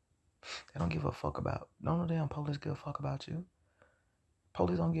 They don't give a fuck about. No damn police give a fuck about you.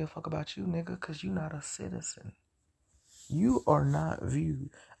 Police don't give a fuck about you, nigga, because you're not a citizen. You are not viewed.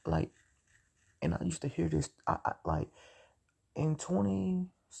 Like, and I used to hear this, like, in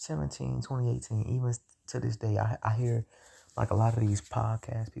 2017, 2018, even to this day, I hear, like, a lot of these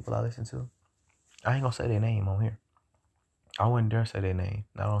podcast people I listen to. I ain't gonna say their name on here. I wouldn't dare say their name.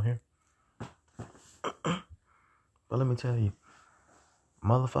 Not on here. But let me tell you,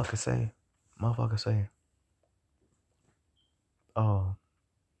 motherfuckers say,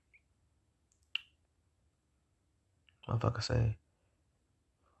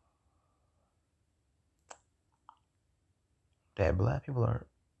 that black people are,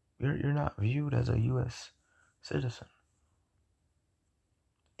 you're not viewed as a U.S. citizen.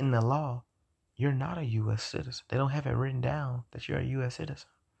 In the law, you're not a U.S. citizen. They don't have it written down that you're a U.S. citizen.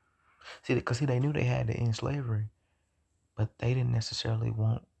 See, because they knew they had to end slavery, but they didn't necessarily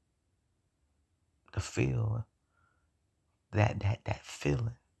want to feel that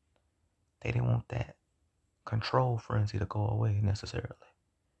feeling. They didn't want that. control frenzy to go away necessarily.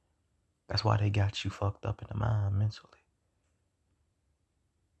 That's why they got you fucked up in the mind mentally.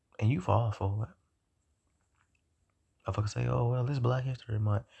 And you fall for it. Motherfuckers say, oh, well, it's Black History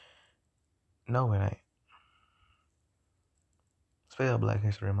Month. No, it ain't. Spell Black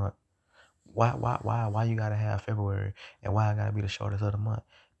History Month. Why you gotta have February, and why it gotta be the shortest of the month?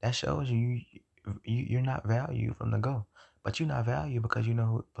 That shows you're not valued from the go. But you're not valued because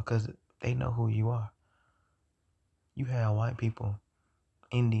because they know who you are. You have white people,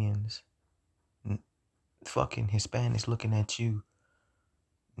 Indians, fucking Hispanics looking at you,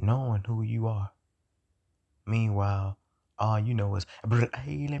 knowing who you are. Meanwhile, all you know is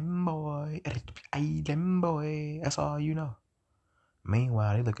island boy, island boy. That's all you know.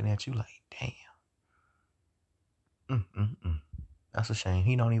 Meanwhile, they looking at you like, damn. That's a shame.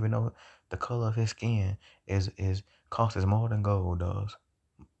 He don't even know the color of his skin is costs more than gold does.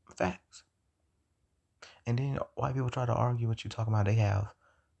 Facts. And then white people try to argue what you talking about. They have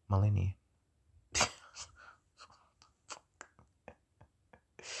millennia.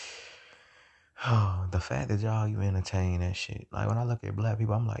 Oh, the fact that y'all even entertain that shit. Like, when I look at black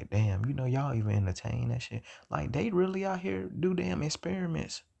people, I'm like, damn, y'all even entertain that shit. Like, they really out here do damn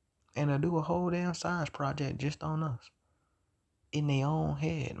experiments and do a whole damn science project just on us. In their own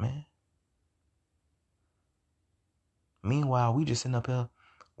head, man. Meanwhile, we just sitting up here,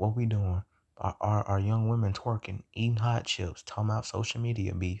 what we doing? Our young women twerking, eating hot chips, talking about social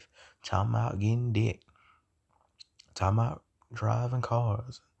media beef, talking about getting dick, talking about driving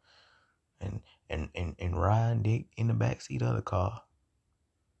cars, and riding dick in the backseat of the car.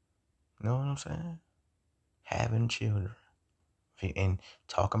 You know what I'm saying? Having children. And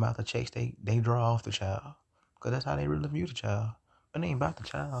talking about the checks they draw off the child. Because that's how they really view the child. But it ain't about the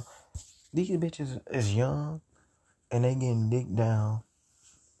child. These bitches is young and they getting dick down.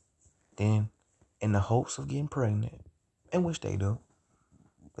 Then, in the hopes of getting pregnant, in which they do,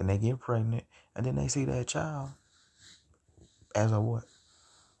 then they get pregnant, and then they see that child as a what?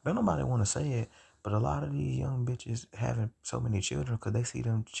 Don't nobody want to say it, but a lot of these young bitches having so many children because they see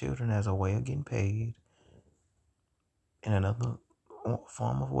them children as a way of getting paid in another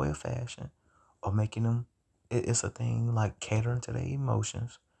form of way of fashion, or making them, it's a thing like catering to their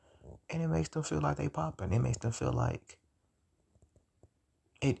emotions, and it makes them feel like they popping. It makes them feel like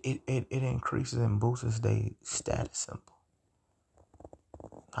it increases and boosts their status symbol.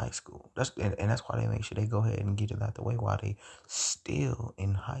 High school. That's why they make sure they go ahead and get it out the way while they still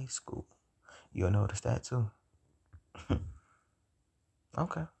in high school. You'll notice that too.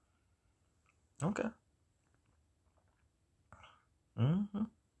 Okay. Mm-hmm.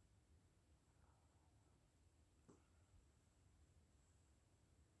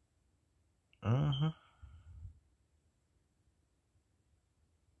 Mm-hmm.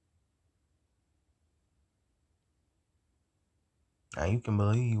 Now you can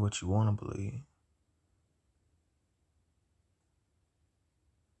believe what you want to believe.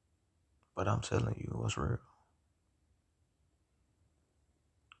 But I'm telling you what's real.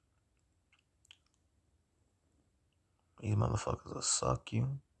 These motherfuckers will suck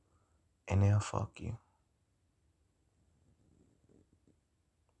you and they'll fuck you.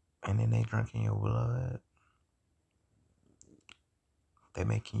 And then they drinking your blood. They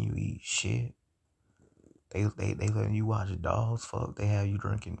making you eat shit. They letting you watch dogs fuck. They have you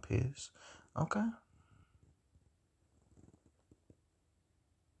drinking piss. Okay.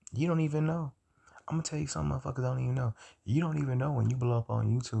 You don't even know. I'm gonna tell you something motherfuckers don't even know. You don't even know when you blow up on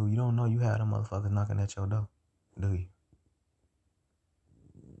YouTube. You don't know you had them motherfuckers knocking at your door, do you?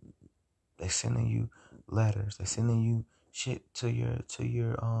 They sending you letters. They sending you shit to your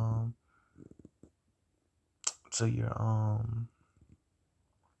Gmail.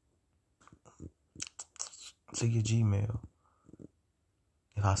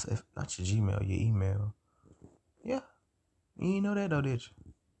 If not your Gmail, your email. Yeah. You didn't know that though, did you?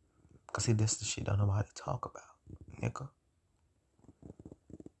 Cause see, this the shit don't nobody talk about, nigga.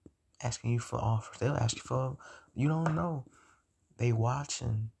 Asking you for offers. They'll ask you for, you don't know. They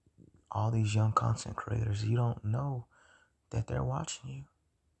watching all these young content creators. You don't know that they're watching you.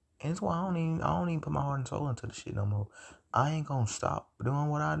 And that's why I don't even put my heart and soul into the shit no more. I ain't gonna stop doing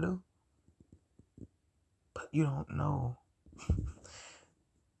what I do. But you don't know.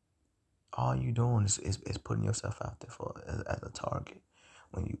 All you doing is putting yourself out there as a target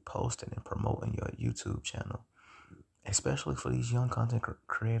when you posting and promoting your YouTube channel. Especially for these young content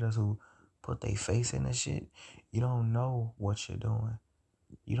creators who put their face in this shit. You don't know what you're doing.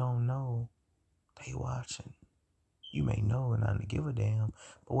 You don't know they watching. You may know and not to give a damn,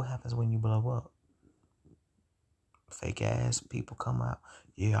 but what happens when you blow up? Fake ass people come out.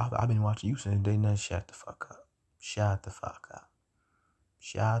 Yeah, I've been watching you since day night. Shut the fuck up. Shut the fuck up.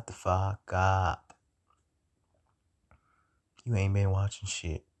 Shut the fuck up. You ain't been watching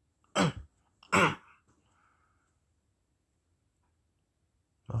shit. Motherfuckers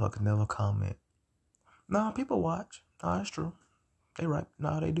never comment. Nah, people watch. Nah, that's true. They right.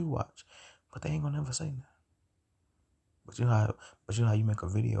 Nah, they do watch. But they ain't gonna never say nothing. But you know how you make a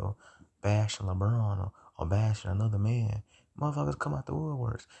video bashing LeBron or bashing another man. Motherfuckers come out the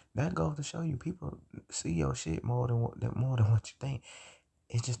woodworks. That goes to show you people see your shit more than what you think.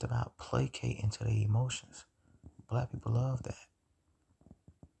 It's just about placating to their emotions. Black people love that.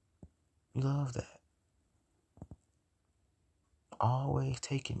 We love that. Always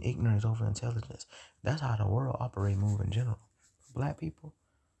taking ignorance over intelligence. That's how the world operates, move in general. Black people,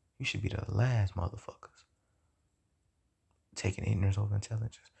 you should be the last motherfuckers taking ignorance over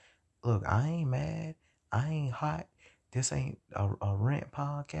intelligence. Look, I ain't mad. I ain't hot. This ain't a rant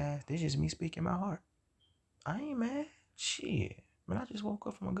podcast. This just me speaking my heart. I ain't mad. Shit. Man, I just woke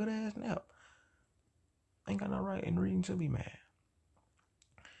up from a good ass nap. Ain't got no right and reason to be mad.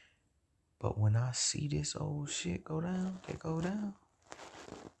 But when I see this old shit go down,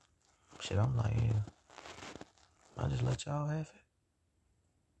 shit, I'm like, yeah, I just let y'all have it.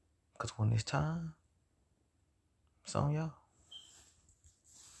 Because when it's time, it's on y'all.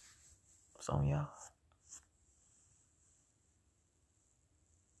 It's on y'all.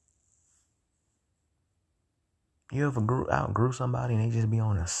 You ever outgrew somebody and they just be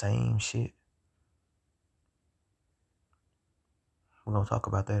on the same shit? We're going to talk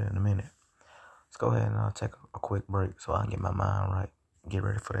about that in a minute. Let's go ahead and I'll take a quick break so I can get my mind right. Get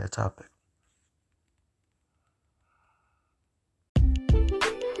ready for that topic.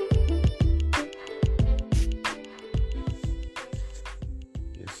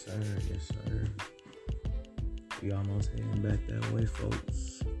 Yes, sir. Yes, sir. We almost heading back that way, folks.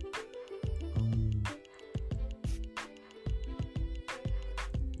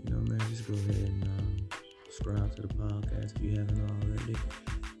 Man, just go ahead and subscribe to the podcast if you haven't already.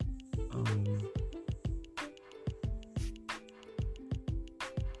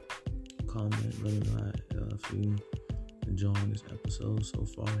 Comment, let me know if you enjoying this episode so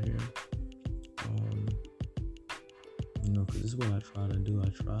far here. Because this is what I try to do. I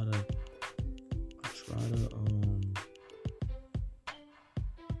try to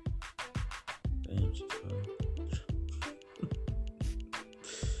damn, she's funny.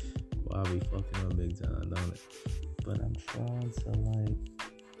 Well, I be fucking up big time, don't it? But I'm trying to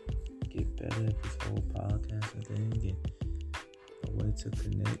get better at this whole podcasting thing and a way to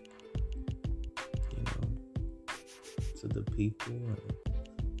connect, to the people and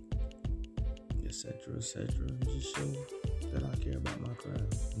et cetera, and just show that I care about my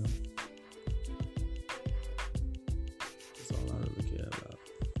craft, That's all I really care about.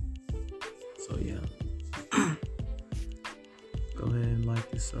 So yeah. Go ahead and like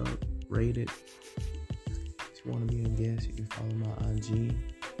this up, rate it. If you want to be a guest, you can follow my IG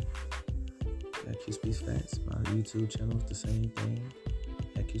at Q Speaks Facts. My YouTube channel is the same thing.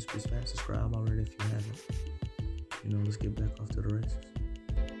 At Q Speaks Facts. Subscribe already if you haven't. Let's get back off to the races.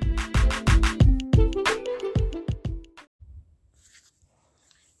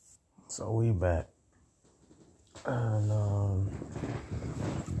 So we back. And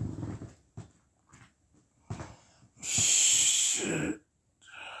shit.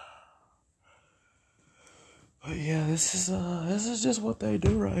 But yeah, this is just what they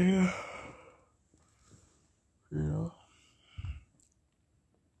do right here. Now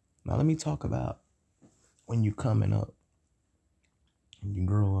let me talk about when you coming up, when you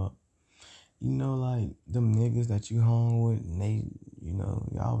grow up. Them niggas that you hung with, and they,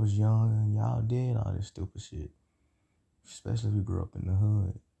 y'all was young and y'all did all this stupid shit. Especially if you grew up in the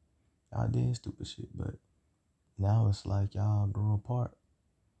hood. Y'all did stupid shit, but now it's like y'all grew apart.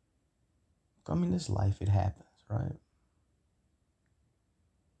 This life, it happens, right?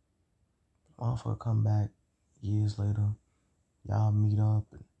 Motherfucker come back years later, y'all meet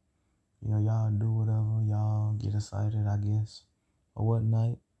up, and, y'all do whatever, y'all get excited, I guess, or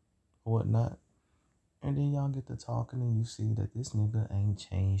whatnot. And then y'all get to talking and you see that this nigga ain't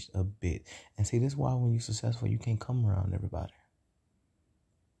changed a bit. And see, this is why when you're successful, you can't come around everybody.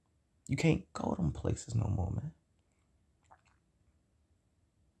 You can't go to them places no more, man.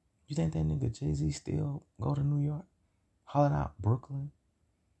 You think that nigga Jay-Z still go to New York? Hollering out Brooklyn?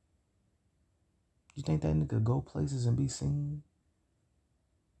 You think that nigga go places and be seen?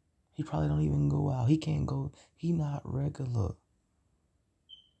 He probably don't even go out. He can't go. He not regular.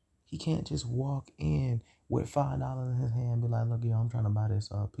 He can't just walk in with $5 in his hand and be like, look, yo, I'm trying to buy this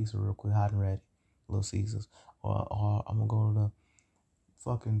pizza real quick, hot and ready, Little Caesars. or I'm gonna go to the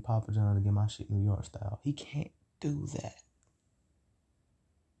fucking Papa John to get my shit New York style. He can't do that.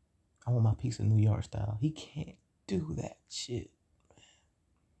 I want my piece of New York style. He can't do that shit.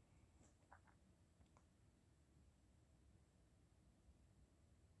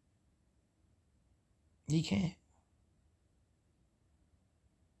 He can't.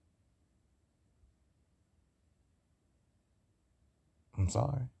 I'm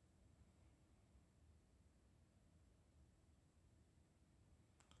sorry.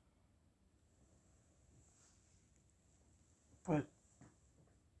 But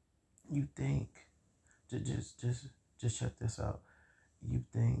you think, just check this out. You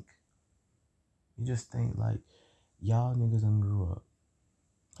just think like y'all niggas done grew up.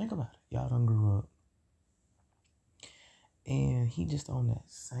 Think about it. Y'all done grew up. And he just on that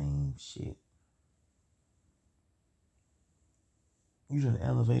same shit. You done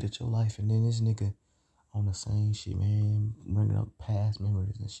elevated your life, and then this nigga on the same shit, man, bringing up past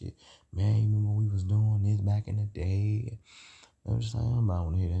memories and shit. Man, you remember when we was doing this back in the day? I'm just like, I'm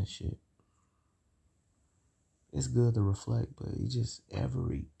about to hear that shit. It's good to reflect, but he just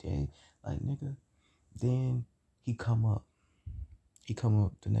every day, like, nigga, then he come up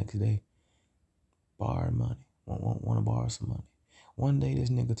the next day, borrow money, want to borrow some money. One day this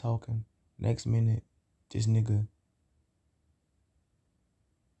nigga talking, next minute this nigga,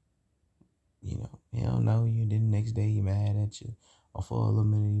 you know, he don't know you. Then the next day he mad at you, or for a little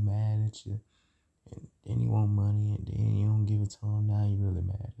minute he mad at you, and then he want money, and then you don't give it to him. Now he really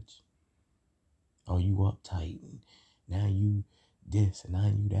mad at you. Oh, you uptight, and now you this, and now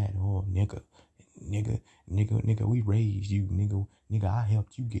you that. Oh, nigga, we raised you, nigga, I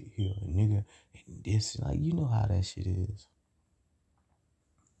helped you get here, nigga, and this, like, you know how that shit is.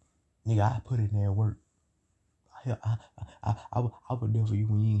 Nigga, I put in that work. I put there for you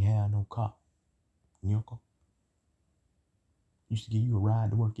when you ain't have no car. Nigga. Used to give you a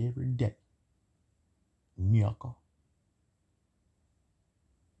ride to work every day. Nigga.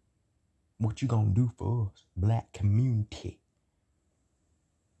 What you gonna do for us? Black community.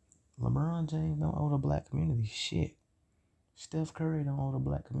 LeBron James don't owe the black community shit. Steph Curry don't owe the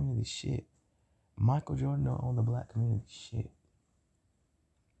black community shit. Michael Jordan don't owe the black community shit.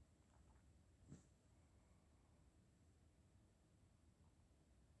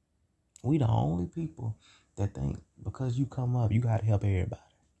 We the only people that think because you come up, you gotta help everybody.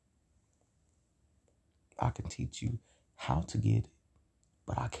 I can teach you how to get it,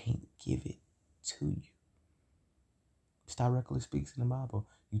 but I can't give it to you. It directly speaks in the Bible.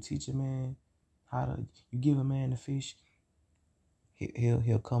 You teach a man you give a man a fish,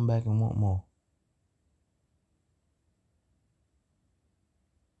 he'll come back and want more.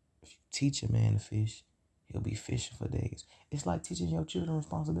 If you teach a man to fish, he'll be fishing for days. It's like teaching your children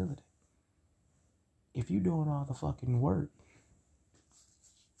responsibility. If you doing all the fucking work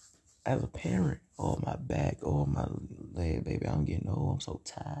as a parent, oh my back, oh my leg, baby, I'm getting old, I'm so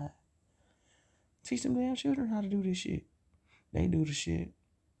tired. Teach them damn children how to do this shit. They do the shit,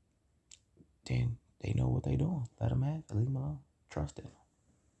 then they know what they doing. Let them have it, leave them alone. Trust them.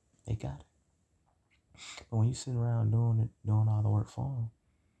 They got it. But when you sit around doing all the work for them,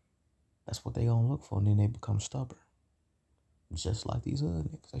 that's what they gonna look for, and then they become stubborn. Just like these other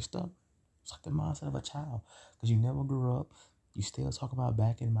niggas, they stubborn. It's like the mindset of a child, because you never grew up. You still talk about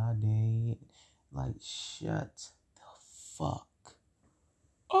back in my day. Like, shut the fuck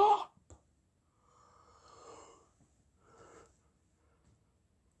up.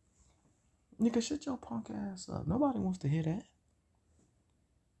 Nigga, shut your punk ass up. Nobody wants to hear that.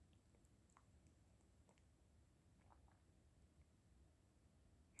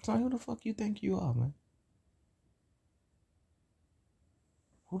 So who the fuck you think you are, man?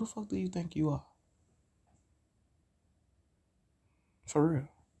 Who the fuck do you think you are? For real.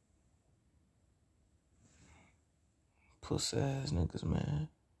 Puss ass niggas, man.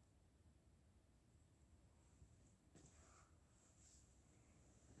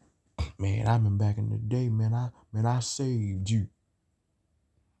 Man, I been back in the day, man. I saved you.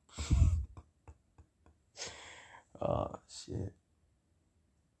 Oh, shit.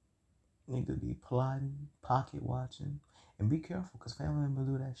 Niggas be plotting, pocket watching, and be careful, because family members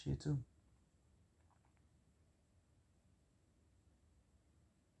do that shit too.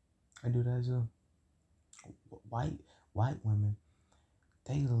 I do that too. White women,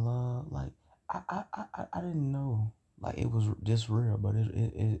 they love, like, I didn't know, like, it was this real, but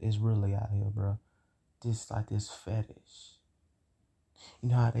it's really out here, bro. This, like, this fetish. You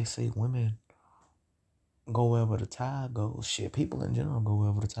know how they say women go wherever the tide goes? Shit, people in general go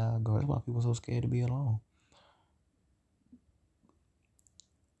wherever the tide goes. That's why people are so scared to be alone.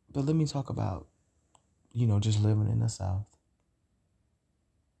 But let me talk about just living in the South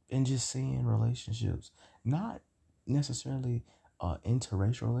and just seeing relationships, not necessarily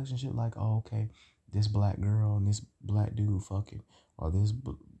interracial relationship, like, oh, okay, this black girl and this black dude fucking, or this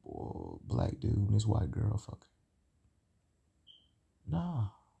black dude and this white girl fucking. Nah,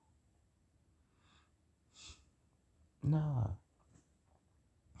 nah.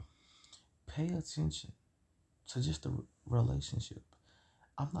 Pay attention to just the relationship.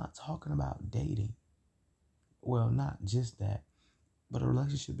 I'm not talking about dating. Well, not just that, but a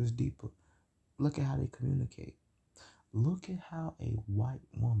relationship is deeper. Look at how they communicate. Look at how a white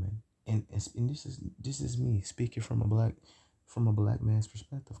woman, and this is me speaking from a black man's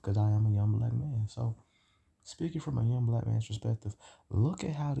perspective, because I am a young black man. So speaking from a young black man's perspective, look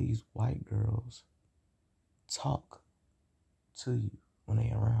at how these white girls talk to you when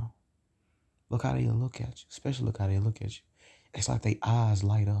they around. Look how they look at you. Especially look how they look at you. It's like their eyes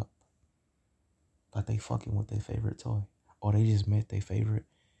light up. Like they fucking with their favorite toy. Or they just met their favorite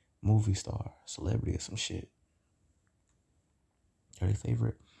movie star, celebrity or some shit. Or their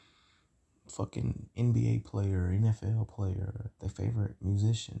favorite fucking NBA player, NFL player, their favorite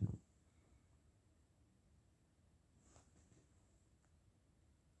musician.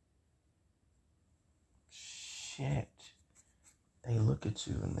 Shit. They look at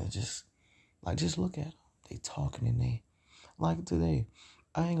you and they just look at them. They talking and they, like today,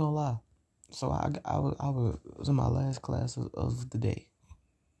 I ain't gonna lie. So I was in my last class of the day,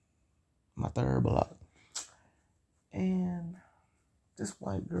 my third block, and this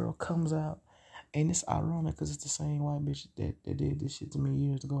white girl comes out, and it's ironic because it's the same white bitch that did this shit to me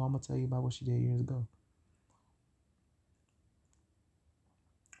years ago. I'm gonna tell you about what she did years ago.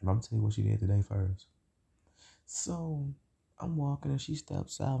 But I'm gonna tell you what she did today first. So I'm walking and she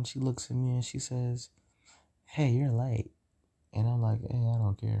steps out and she looks at me and she says, "Hey, you're late." And I'm like, "Hey, I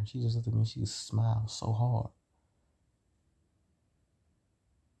don't care." She just looked at me and she smiled so hard.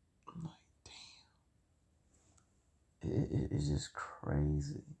 I'm like, it's just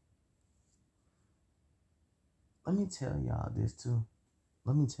crazy. Let me tell y'all this too.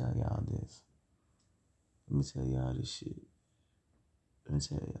 Let me tell y'all this. Let me tell y'all this shit. Let me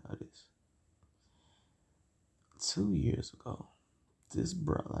tell y'all this. 2 years ago, this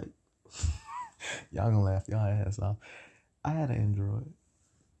bro, like, y'all gonna laugh y'all ass off. I had an Android.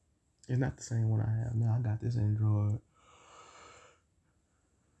 It's not the same one I have now. I got this Android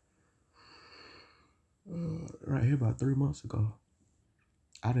right here about 3 months ago.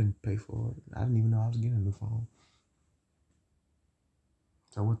 I didn't pay for it. I didn't even know I was getting a new phone.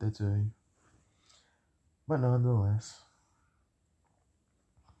 So what that tell you? But nonetheless,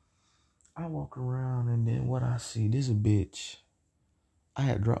 I walk around and then what I see, this a bitch. I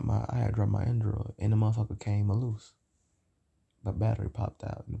had dropped my Android and the motherfucker came loose. My battery popped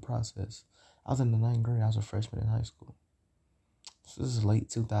out in the process. I was in the 9th grade. I was a freshman in high school. So this is late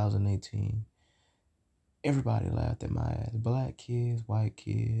 2018. Everybody laughed at my ass. Black kids, white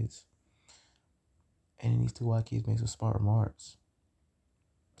kids. And these two white kids made some smart remarks.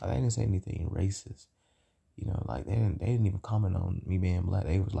 Like, they didn't say anything racist. Like they didn't even comment on me being black.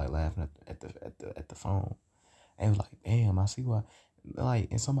 They was like laughing at the phone. They was like, "Damn, I see why."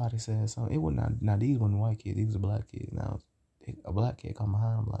 Like, and somebody said something. It was not, now these weren't white kids. These was a black kid. Now a black kid come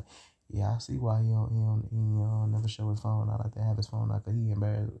behind him like, "Yeah, I see why he don't never show his phone. I like to have his phone out because he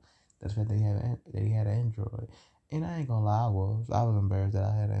embarrassed that the fact that he had an Android." And I ain't gonna lie, I was embarrassed that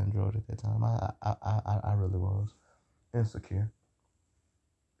I had an Android at that time. I really was insecure.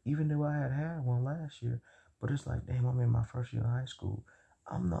 Even though I had one last year, but it's like, damn, I'm in my first year of high school.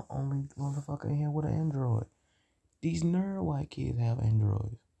 I'm the only motherfucker in here with an Android. These nerd white kids have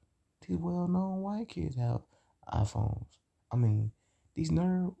Androids. These well-known white kids have iPhones. I mean, these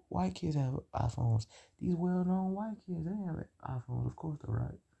nerd white kids have iPhones. These well-known white kids, they have iPhones. Of course they're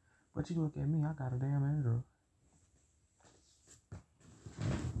right. But you look at me, I got a damn Android.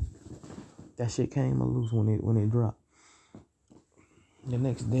 That shit came loose when it dropped. The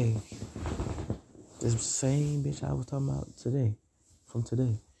next day, this same bitch I was talking about today,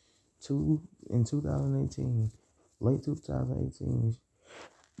 in 2018, late 2018,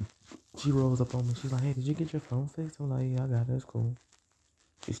 she rolls up on me. She's like, "Hey, did you get your phone fixed?" I'm like, "Yeah, I got it. It's cool."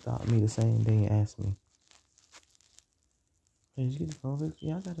 She stopped me the same day and asked me, "Hey, did you get the phone fixed?"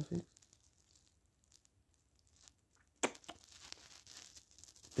 "Yeah, I got it fixed."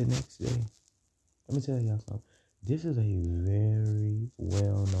 The next day, let me tell y'all something. This is a very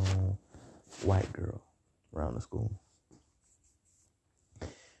well-known white girl around the school.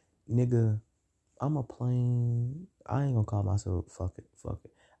 Nigga, I ain't gonna call myself fuck it.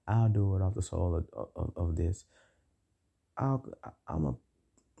 I'll do it off the soul of this. I'm a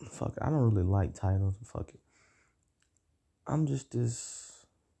fuck it. I don't really like titles. Fuck it. I'm just this.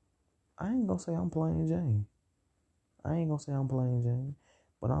 I ain't gonna say I'm plain Jane. I ain't gonna say I'm plain Jane,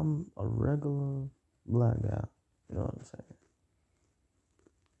 but I'm a regular black guy. You know what I'm saying?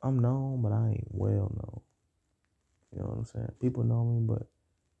 I'm known, but I ain't well known. You know what I'm saying? People know me, but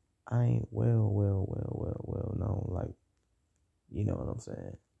I ain't well known. Like, you know what I'm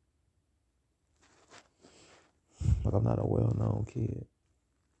saying? Like, I'm not a well known kid.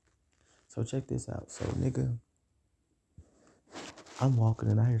 So check this out. So, nigga, I'm walking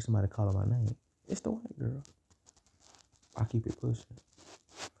and I hear somebody calling my name. It's the white girl. I keep it pushing.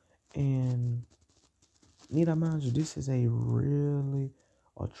 And need I mind you, this is a really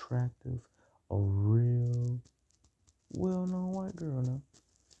attractive, a real well-known white girl now.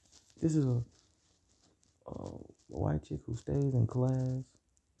 This is a white chick who stays in class,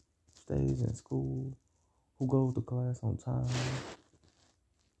 stays in school, who goes to class on time.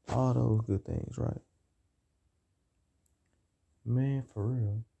 All those good things, right? Man, for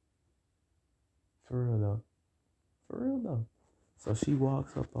real. For real though. For real though. So she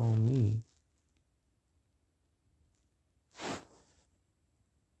walks up on me.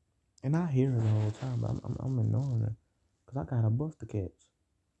 And I hear her the whole time, but I'm ignoring her. Because I got a bus to catch.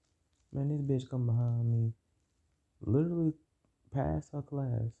 Man, this bitch come behind me, literally past her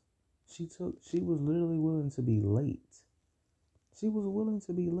class. She was literally willing to be late. She was willing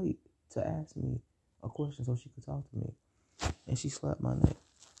to be late to ask me a question so she could talk to me. And she slapped my neck.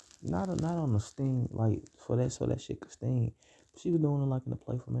 Not on the sting, like, so that shit could sting. She was doing it like in a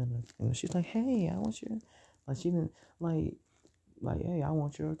playful manner. And she's like, hey, I want your, like, she didn't, hey, I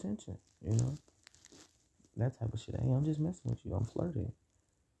want your attention, you know? That type of shit. Hey, I'm just messing with you. I'm flirting.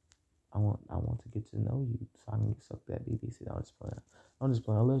 I want to get to know you so I can suck that BBC. I'm just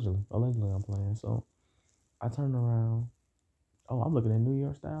playing. Allegedly. Allegedly, I'm playing. So I turn around. Oh, I'm looking at New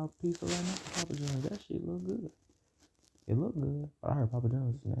York style pizza right now from Papa John's. That shit look good. It look good. But I heard Papa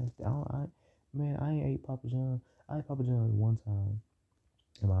John's is nasty. I ain't ate Papa John's. I ate Papa John's one time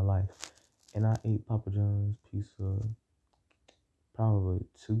in my life. And I ate Papa John's pizza probably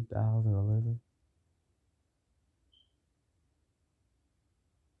 2011.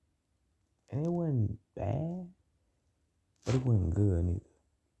 And it wasn't bad, but it wasn't good neither.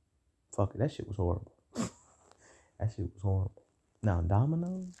 Fuck it, that shit was horrible. That shit was horrible. Now,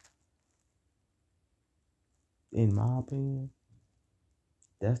 Domino's, in my opinion,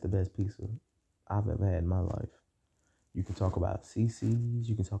 that's the best pizza I've ever had in my life. You can talk about CC's,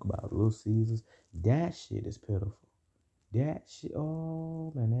 you can talk about Little Caesars. That shit is pitiful. That shit,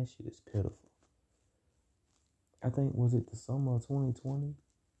 oh man, that shit is pitiful. I think, was it the summer of 2020?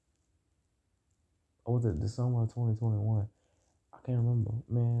 Or was it the summer of 2021? I can't remember.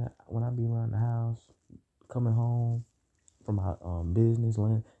 Man, when I be around the house, coming home from my business,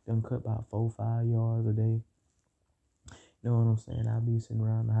 land, done cut about 4-5 yards a day. You know what I'm saying? I be sitting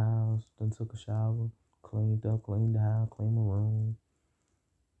around the house, done took a shower, cleaned up, cleaned the house, cleaned my room,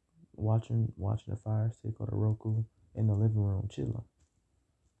 watching the Fire Stick or the Roku in the living room, chilling.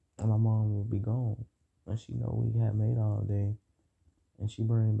 And my mom would be gone, and she know we had made all day, and she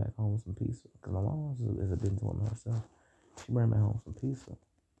bring back home some pizza. Cause my mom is a business woman herself. She bring back home some pizza.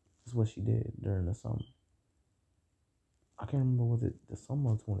 That's what she did during the summer. I can't remember, was it the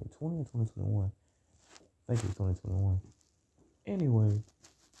summer of 2020 or 2021? I think it was 2021. Anyway,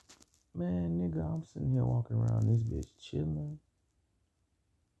 man, nigga, I'm sitting here walking around this bitch chilling.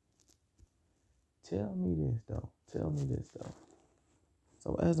 Tell me this though.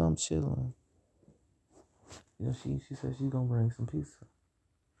 So as I'm chilling, you know, she said she's gonna bring some pizza.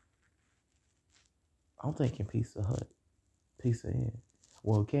 I'm thinking Pizza Hut, Pizza Inn.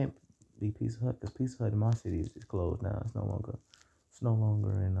 Well, it can't be Pizza Hut because Pizza Hut in my city is closed now. It's no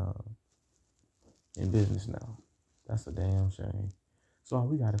longer in business now. That's a damn shame. So all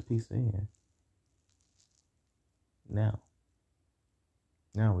we got is Pizza Inn. Now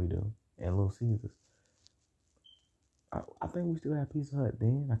we do. And Little Caesars. I think we still have Pizza Hut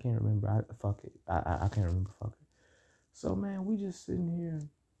then. I can't remember. Fuck it. I can't remember. Fuck it. So man, we just sitting here.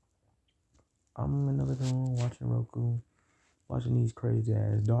 I'm in the living room watching Roku, watching these crazy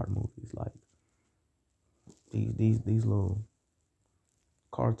ass dark movies like these little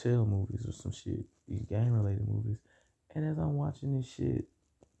cartel movies or some shit. These gang related movies. And as I'm watching this shit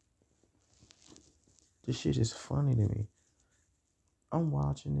is funny to me. I'm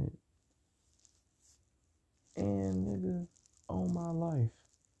watching it. And nigga, on my life.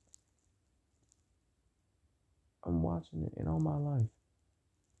 I'm watching it and on my life.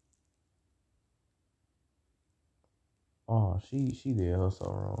 Oh, she did her so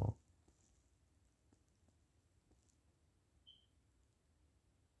wrong.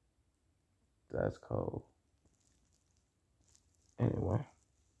 That's cold. Anyway,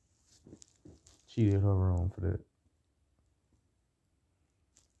 she did her wrong for that.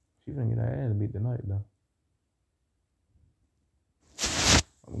 She finna get her ass beat tonight, though.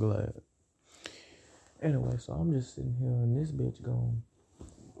 I'm glad. Anyway, so I'm just sitting here, and this bitch gon'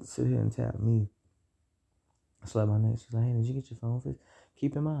 sit here and tap me. Slap my neck. She's like, hey, did you get your phone fixed?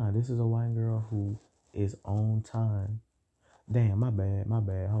 Keep in mind, this is a white girl who is on time. Damn, my bad.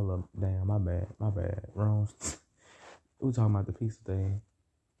 Hold up. Damn, my bad. Wrong. We talking about the pizza thing.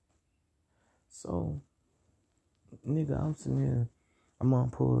 So, nigga, I'm sitting here. My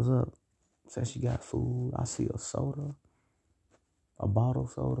mom pulls up. Says she got food. I see a soda. A bottle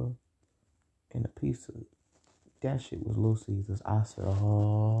soda. And a pizza. That shit was Little Caesars. I said,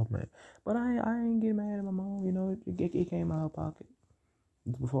 oh, man. But I ain't getting mad at my mom. You know, it came out of her pocket.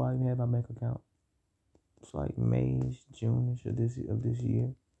 Before I even had my bank account. It's like May, June-ish of this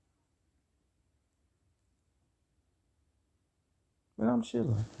year. And I'm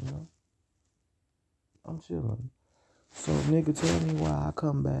chilling, you know. I'm chilling. So, nigga, tell me why I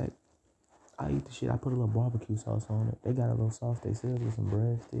come back. I eat the shit. I put a little barbecue sauce on it. They got a little sauce they sell with some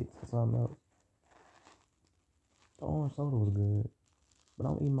breadsticks or something else. The orange soda was good. But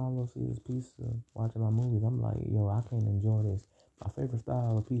I'm eating my Little Caesars pizza, watching my movies. I'm like, yo, I can't enjoy this. My favorite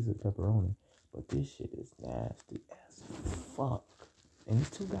style of pizza is pepperoni. But this shit is nasty as fuck. And it's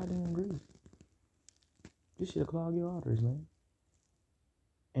too goddamn greasy. This shit'll clog your arteries, man.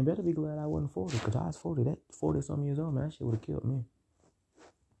 And better be glad I wasn't 40, because I was 40. That 40-something years old, man, that shit would have killed me.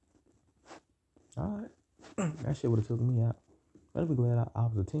 Alright. That shit would have took me out. Better be glad I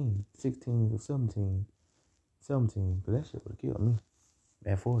was a teen. 16 or 17. 17, because that shit would have killed me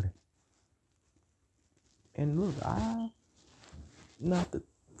at 40. And look, I'm not a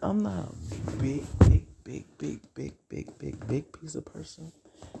big pizza person.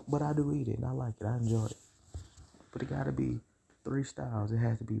 But I do eat it, and I like it. I enjoy it. But it gotta be 3 styles. It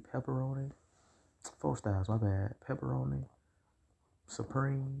has to be pepperoni. 4 styles, my bad. Pepperoni,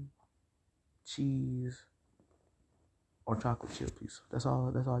 supreme, cheese, or chocolate chip pizza. That's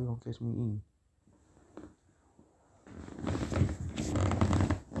all you gonna catch me eating.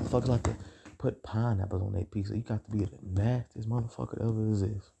 Motherfuckers like to put pineapples on their pizza. You got to be the nastiest motherfucker that ever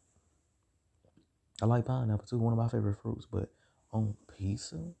exists. I like pineapple too, one of my favorite fruits, but on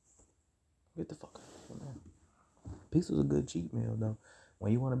pizza? Get the fuck out of here, man. Pizza's a good cheat meal, though.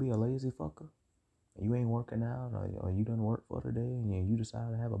 When you want to be a lazy fucker, and you ain't working out, or you done work for the day, and you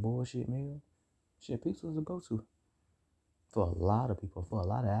decide to have a bullshit meal, shit, pizza is a go-to. For a lot of people, for a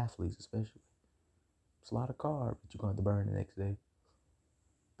lot of athletes especially. It's a lot of carbs that you're going to have to burn the next day.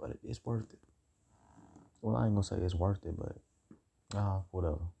 But it's worth it. Well, I ain't going to say it's worth it, but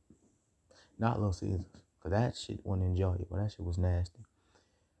whatever. Not Little Caesars. Because that shit wasn't enjoyable. That shit was nasty.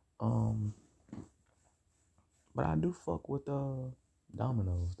 But I do fuck with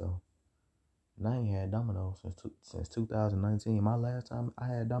Domino's, though. And I ain't had Domino's since 2019. My last time I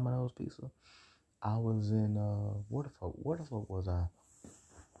had Domino's pizza, I was in, where the fuck was I?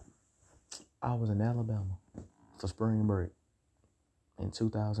 I was in Alabama for spring break in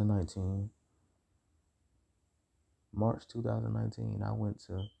 2019. March 2019, I went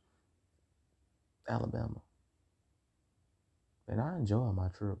to Alabama. And I enjoyed my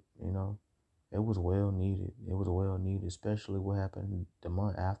trip, you know. It was well needed. Especially what happened the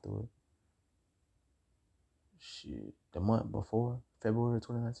month afterward. Shit, the month before, February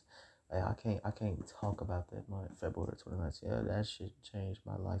 2019. I can't talk about that month, February 2019. Yeah, that shit changed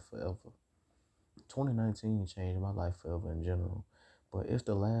my life forever. 2019 changed my life forever in general. But it's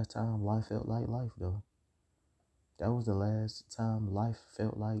the last time life felt like life, though. That was the last time life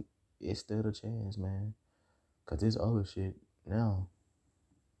felt like it stood a chance, man. Because this other shit now,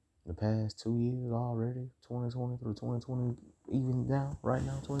 the past 2 years already, 2020 through 2020, even now, right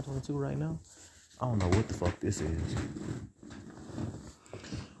now, 2022 right now, I don't know what the fuck this is.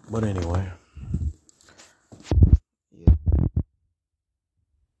 But anyway. Yeah.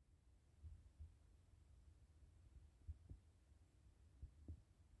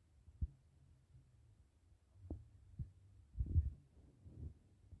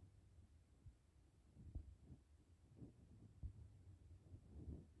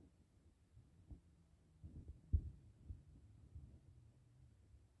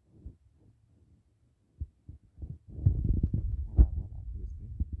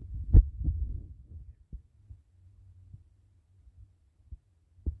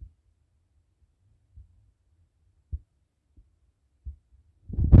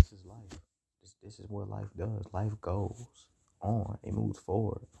 This is life. This is what life does. Life goes on. It moves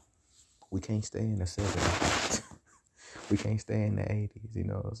forward. We can't stay in the 70s. We can't stay in the 80s, you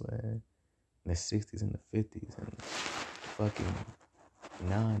know what I'm saying? the 60s and the 50s and fucking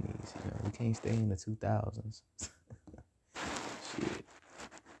 90s. You know, we can't stay in the 2000s. Shit.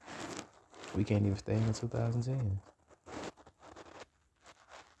 We can't even stay in the 2010s.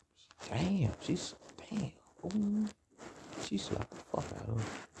 Damn. Ooh, she slapped the fuck out of her.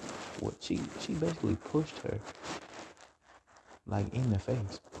 What she basically pushed her like in the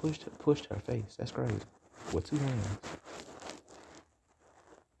face. Pushed her face. That's crazy. With 2 hands.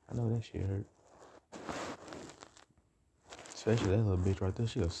 I know that shit hurt. Especially that little bitch right there.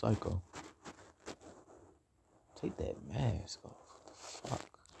 She a psycho. Take that mask off. What the fuck?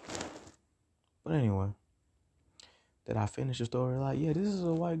 But anyway. Did I finish the story? Like, yeah, this is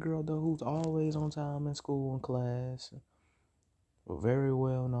a white girl though who's always on time in school and class. Very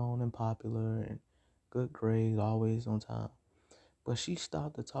well known and popular and good grades, always on time. But she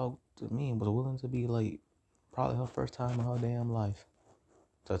stopped to talk to me and was willing to be late. Probably her first time in her damn life.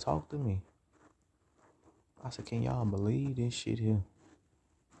 To talk to me. I said, can y'all believe this shit here?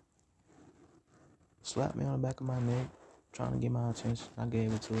 Slapped me on the back of my neck, trying to get my attention. I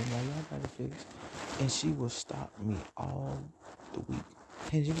gave it to her. Like, y'all got it fixed. And she would stop me all the week.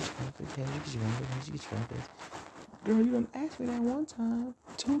 Hey, did you get your fixed? Hey, did you get your fixed? Hey, did you get your fixed? Girl, you done asked me that 1 time,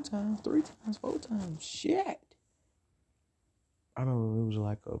 2 times, 3 times, 4 times. Shit. I remember it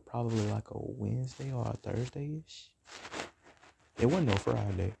was probably like a Wednesday or a Thursday-ish. It wasn't no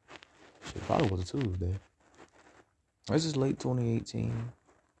Friday. It probably was a Tuesday. This is late 2018.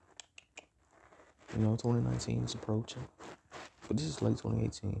 You know, 2019 is approaching. But this is late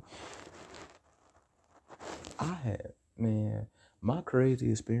 2018. I had, man, my crazy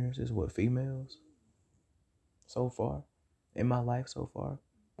experiences with females so far, in my life so far,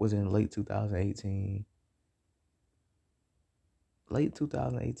 was in late 2018. Late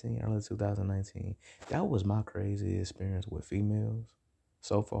 2018, early 2019. That was my crazy experience with females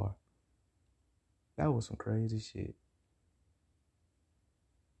so far. That was some crazy shit.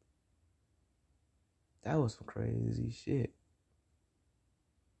 That was some crazy shit.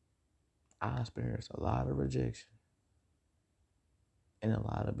 I experienced a lot of rejection. And a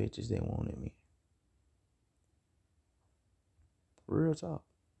lot of bitches that wanted me. Real talk.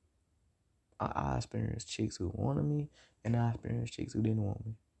 I experienced chicks who wanted me, and I experienced chicks who didn't want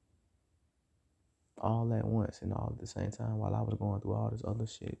me. All at once and all at the same time while I was going through all this other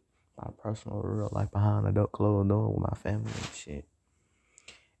shit. My personal real life behind the closed door with my family and shit.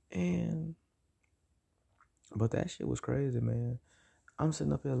 But that shit was crazy, man. I'm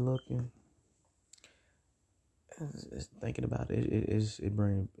sitting up here looking, thinking about it. It just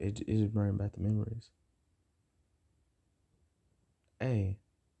brings back the memories. Hey,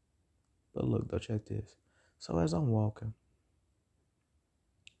 but look though, check this. So as I'm walking,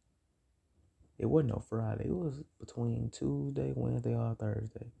 it wasn't no Friday. It was between Tuesday, Wednesday, or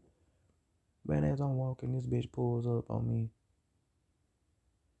Thursday. Man, as I'm walking, this bitch pulls up on me.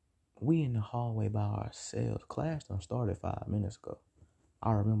 We in the hallway by ourselves. Class done started 5 minutes ago.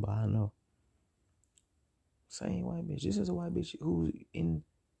 I remember, I know. Same white bitch. This is a white bitch who's in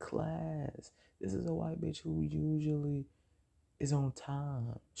class. This is a white bitch who usually is on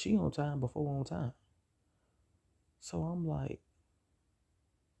time. She on time before on time. So I'm like,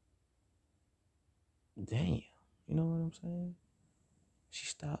 damn. You know what I'm saying? She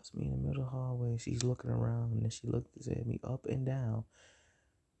stops me in the middle of the hallway. She's looking around and then she looks at me up and down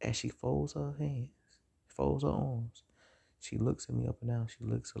as she folds her hands, folds her arms. She looks at me up and down. She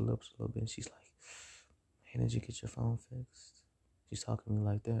licks her lips a little bit. She's like, hey, did you get your phone fixed? She's talking to me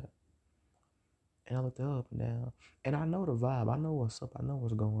like that. And I looked her up and down. And I know the vibe. I know what's up. I know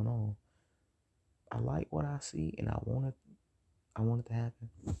what's going on. I like what I see and I want it to happen.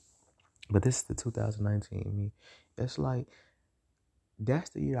 But this is the 2019 me. It's like,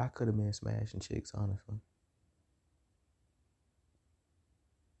 that's the year I could have been smashing chicks, honestly.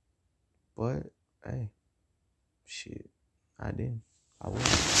 But, hey, shit, I didn't. I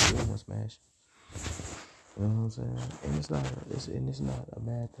wasn't smashing. You know what I'm saying? And it's not a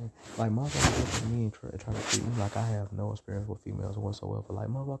bad thing. Like, motherfuckers look at me and try to treat me like I have no experience with females whatsoever. Like,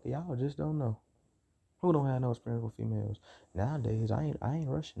 motherfucker, y'all just don't know. Who don't have no experience with females? Nowadays, I ain't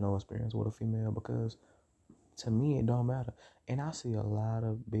rushing no experience with a female because to me it don't matter. And I see a lot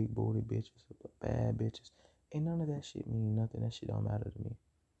of big booty bitches, bad bitches, and none of that shit mean nothing. That shit don't matter to me.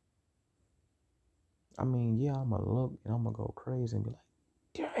 I mean, yeah, I'ma look and I'ma go crazy and be like,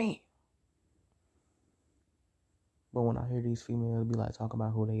 dang. But when I hear these females be like talking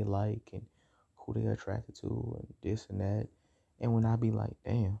about who they like and who they attracted to and this and that, and when I be like,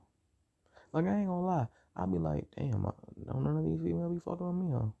 damn, like I ain't gonna lie, I be like, damn, don't none of these females be fucking with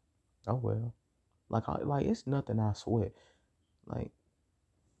me, huh? Oh well, like it's nothing I sweat. Like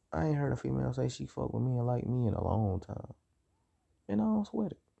I ain't heard a female say she fuck with me and like me in a long time. And I don't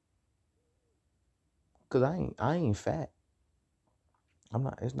sweat it. Cause I ain't fat. I'm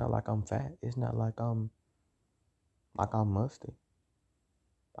not, it's not like I'm fat. It's not like I'm musty.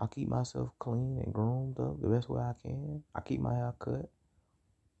 I keep myself clean and groomed up the best way I can. I keep my hair cut.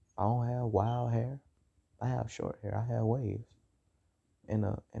 I don't have wild hair. I have short hair. I have waves. I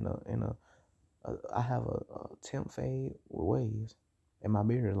have a temp fade with waves. And my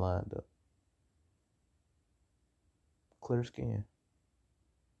beard is lined up. Clear skin.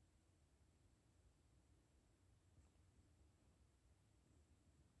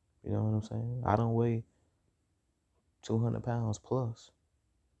 You know what I'm saying? I don't weigh 200 pounds plus.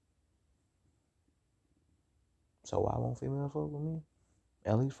 So why won't females fuck with me?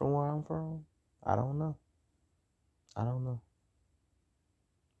 At least from where I'm from? I don't know. I don't know.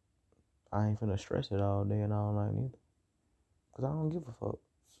 I ain't finna stress it all day and all night neither. Cause I don't give a fuck.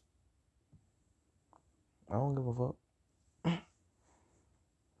 I don't give a fuck.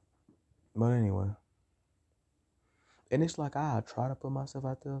 But anyway. And it's like I try to put myself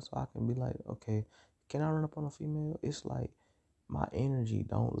out there so I can be like, okay, can I run up on a female? It's like my energy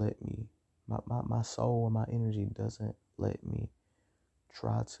don't let me. My soul and my energy doesn't let me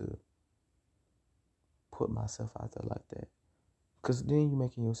try to put myself out there like that. Because then you're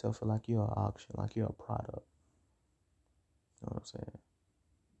making yourself feel like you're an auction, like you're a product. You know what I'm saying?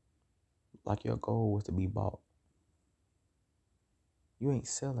 Like your goal was to be bought. You ain't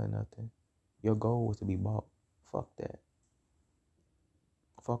selling nothing. Your goal was to be bought. Fuck that.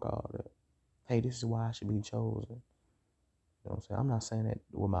 Fuck all that. Hey, this is why I should be chosen. You know what I'm saying? I'm not saying that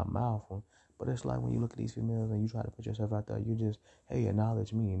with my mouth, but it's like when you look at these females and you try to put yourself out there, you just, hey,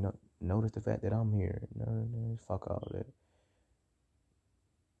 acknowledge me. Notice the fact that I'm here. No, fuck all that.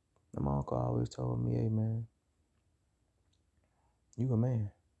 My uncle always told me, hey, man, you a man.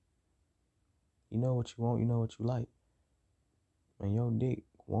 You know what you want, you know what you like. And your dick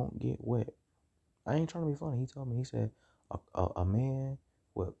won't get wet. I ain't trying to be funny. He told me, he said, a man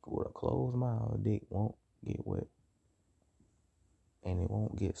with a closed mouth, dick won't get wet. And it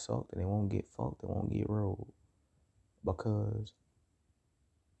won't get sucked, and it won't get fucked, it won't get rolled. Because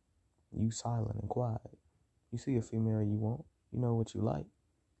you silent and quiet. You see a female you want, you know what you like,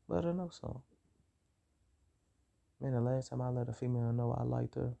 let her know so. Man, the last time I let a female know I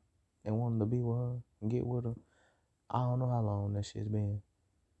liked her and wanted to be with her and get with her, I don't know how long that shit's been.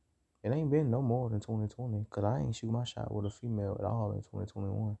 It ain't been no more than 2020, because I ain't shoot my shot with a female at all in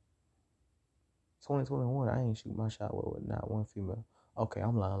 2021. 2021, I ain't shoot my shot with not one female. Okay,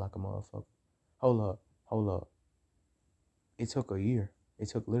 I'm lying like a motherfucker. Hold up. It took a year. It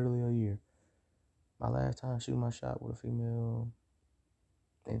took literally a year. My last time shooting my shot with a female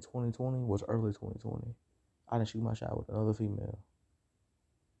in 2020 was early 2020. I didn't shoot my shot with another female.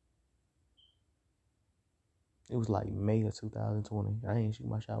 It was like May of 2020. I ain't shoot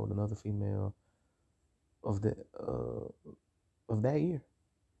my shot with another female of that year.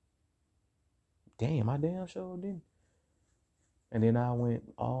 Damn, I damn sure didn't. And then I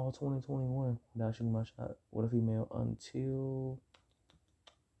went all 2021 without shooting my shot with a female until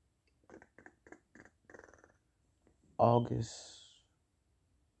August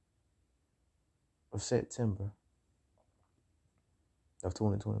or September of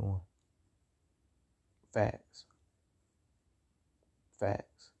 2021. Facts. That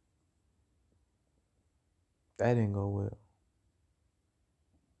didn't go well.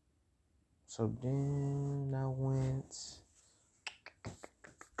 So then I went a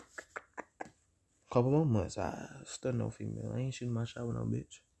couple more months. I still no female. I ain't shooting my shot with no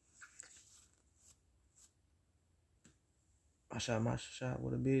bitch. I shot my shot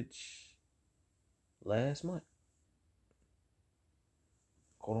with a bitch last month.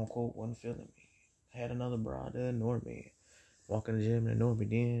 Quote unquote, wasn't feeling me. Had another broad that ignored me. Walk in the gym and ignored me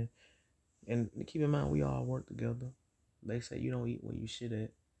then. And keep in mind, we all work together. They say you don't eat where you shit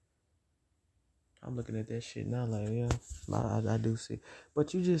at. I'm looking at that shit now like, yeah, I do see.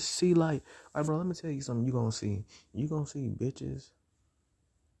 But you just see like bro, let me tell you something you gonna see. You gonna see bitches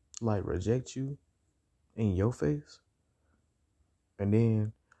like reject you in your face. And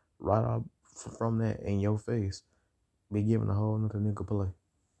then right off from that in your face, be giving a whole nother nigga play.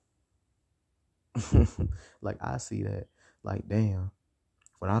 Like I see that. Like damn,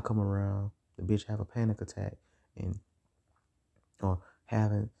 when I come around, the bitch have a panic attack and or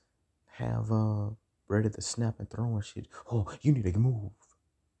have ready to snap and throwing shit. Oh, you need to move.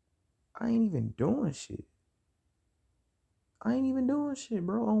 I ain't even doing shit.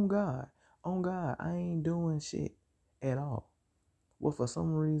 Bro. On God, I ain't doing shit at all. Well, for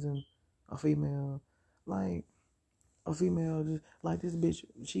some reason, a female, like, A female just like this bitch.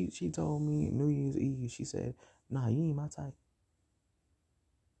 She told me New Year's Eve. She said, "Nah, you ain't my type."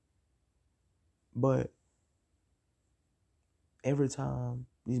 But every time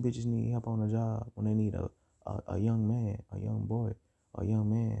these bitches need help on a job, when they need a young man, a young boy, a young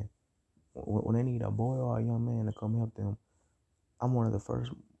man, when they need a boy or a young man to come help them, I'm one of the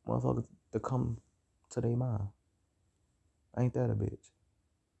first motherfuckers to come to their mind. Ain't that a bitch?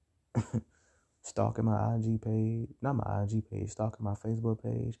 Stalking my IG page, not my IG page, stalking my Facebook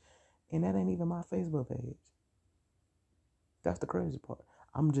page, and that ain't even my Facebook page. That's the crazy part.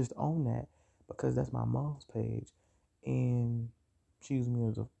 I'm just on that because that's my mom's page, and she used me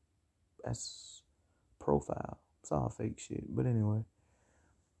as profile. It's all fake shit, but anyway,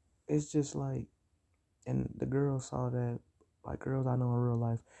 it's just like, and the girls saw that, like girls I know in real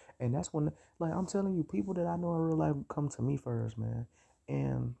life, and that's when, like I'm telling you, people that I know in real life come to me first, man,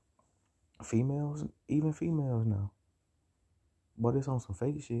 and females, even females now, but it's on some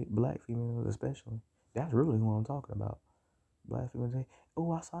fake shit. Black females especially. That's really who I'm talking about. Black females say,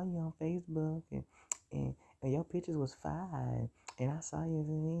 "Oh, I saw you on Facebook, and and your pictures was fine, and I saw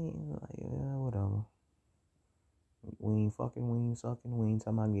you." Like, yeah, whatever. We ain't fucking, we ain't sucking, we ain't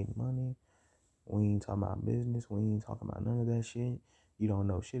talking about getting money, we ain't talking about business, we ain't talking about none of that shit. You don't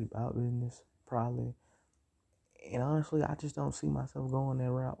know shit about business, probably. And honestly, I just don't see myself going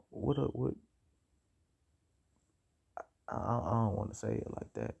that route. I don't want to say it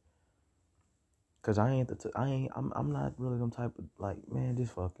like that. Cause I ain't I'm not really them type of like, man,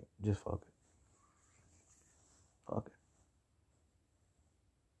 just fuck it. Just fuck it. Fuck it.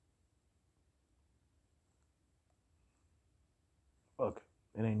 Fuck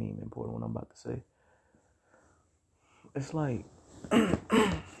it. It ain't even important what I'm about to say. It's like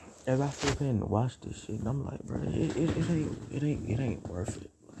as I sit here and watch this shit, and I'm like, bro, it ain't worth it.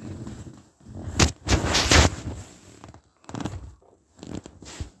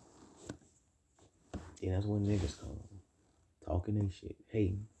 Yeah, that's when niggas come talking and shit,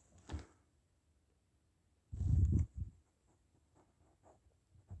 hating.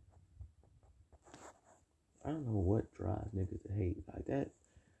 I don't know what drives niggas to hate like that.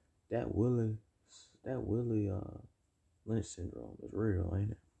 That Willie, that Willie Lynch syndrome is real,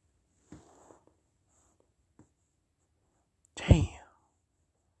 ain't it? Damn.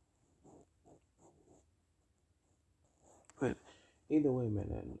 But either way,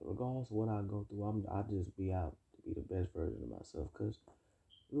 man, regardless of what I go through, I just be out to be the best version of myself. Cause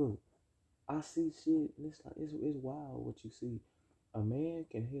look, I see shit, and it's like it's wild what you see. A man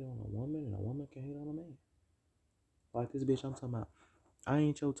can hit on a woman, and a woman can hit on a man. Like this bitch I'm talking about. I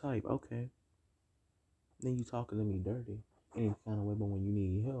ain't your type, okay. Then you talking to me dirty, any kind of way, but when you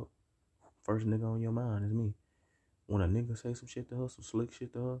need help, first nigga on your mind is me. When a nigga say some shit to her, some slick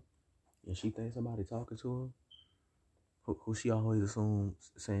shit to her, and she thinks somebody talking to her, who she always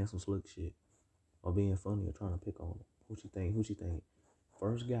assumes saying some slick shit or being funny or trying to pick on her. Who she think? Who she think?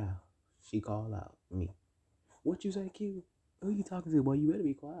 First guy she call out me. What you say, Q? Who you talking to? Boy, you better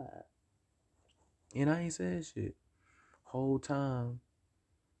be quiet. And I ain't said shit. Whole time,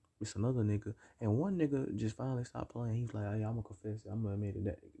 it's another nigga. And one nigga just finally stopped playing. He's like, hey, I'm gonna confess it. I'm gonna admit it.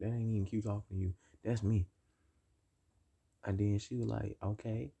 That ain't even Q talking to you. That's me. And then she was like,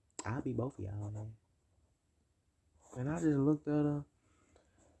 okay, I'll be both of y'all, man. And I just looked at her.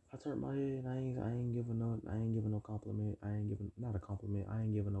 I turned my head. I ain't giving no compliment. I ain't giving not a compliment. I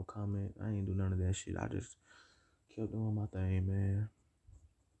ain't giving no comment. I ain't do none of that shit. I just kept doing my thing, man.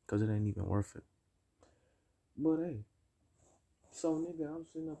 Cause it ain't even worth it. But hey, so nigga, I'm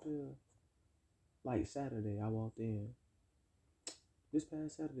sitting up here like Saturday. I walked in. This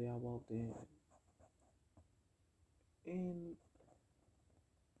past Saturday, I walked in, and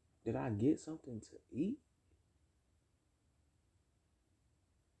did I get something to eat?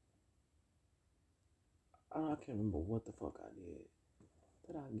 I can't remember what the fuck I did.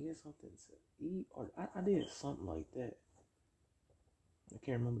 Did I get something to eat? Or I did something like that. I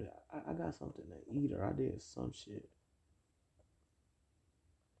can't remember that. I got something to eat or I did some shit.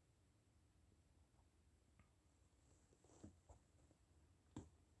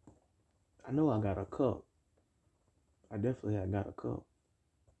 I know I got a cup. I definitely had got a cup.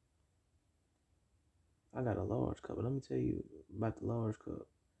 I got a large cup. But let me tell you about the large cup.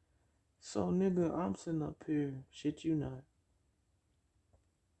 So nigga, I'm sitting up here, shit you not.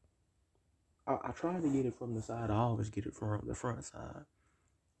 I tried to get it from the side. I always get it from the front side.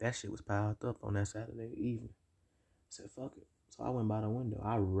 That shit was piled up on that Saturday evening. I said, fuck it. So I went by the window.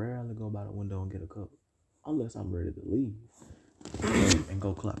 I rarely go by the window and get a cup. Unless I'm ready to leave and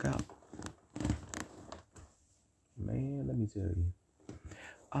go clock out. Man, let me tell you.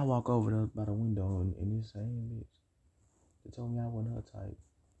 I walk over there by the window and this same bitch. They told me I wasn't her type.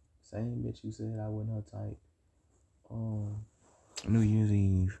 Same bitch who said I wasn't her type. New Year's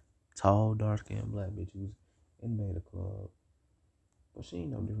Eve, tall, dark skinned black bitch who's in the club. But she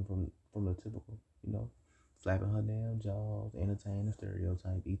ain't no different from the typical, you know, flapping her damn jaws, entertaining the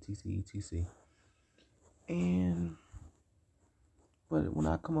stereotype, etc, etc. But when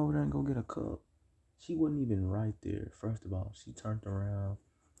I come over there and go get a cup, she wasn't even right there. First of all, she turned around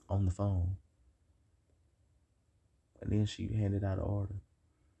on the phone. And then she handed out an order.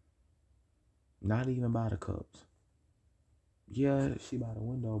 Not even by the cups. Yeah, she by the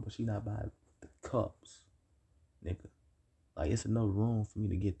window, but she not by the cups, nigga. Like, it's enough room for me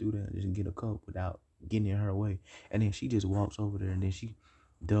to get through there and just get a cup without getting in her way. And then she just walks over there and then she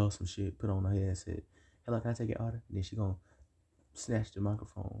does some shit, put on her headset. Hello, can I take your order? And then she gonna snatch the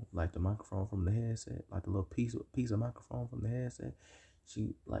microphone, like the microphone from the headset, like the little piece of microphone from the headset.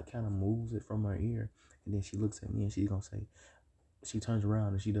 She like kind of moves it from her ear, and then she looks at me and she's gonna say, she turns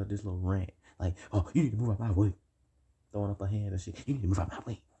around and she does this little rant, like, oh, you need to move out my way. Throwing up her hand and shit, you need to move out my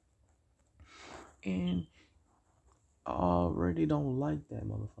way. And I already don't like that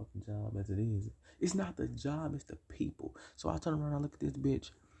motherfucking job as it is. It's not the job, it's the people. So I turn around, I look at this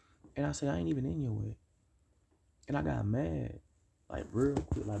bitch, and I say, I ain't even in your way. And I got mad, like real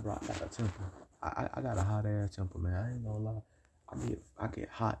quick, like bro, I got a temper. I got a hot ass temper, man. I ain't gonna lie. I get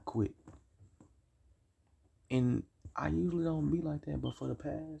hot quick. And I usually don't be like that, but for the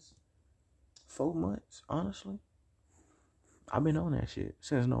past 4 months, honestly, I've been on that shit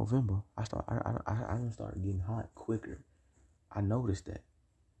since November. I done started getting hot quicker. I noticed that.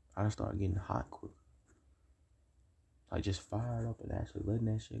 I done started getting hot quicker. Like just fired up and actually letting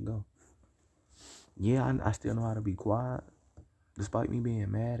that shit go. Yeah, I still know how to be quiet, despite me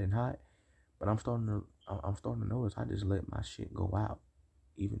being mad and hot. But I'm starting to notice I just let my shit go out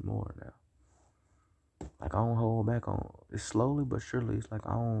even more now. Like I don't hold back on it slowly but surely. It's like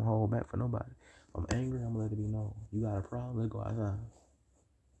I don't hold back for nobody. If I'm angry, I'm gonna let it be known. You got a problem? Let's go outside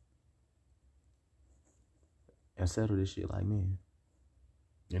and settle this shit like men.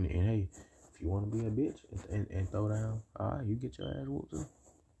 And hey, if you want to be a bitch and throw down, all right, you get your ass whooped too.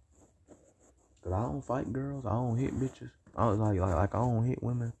 Cause I don't fight girls. I don't hit bitches. I don't hit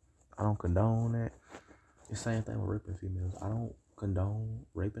women. I don't condone that. The same thing with raping females. I don't condone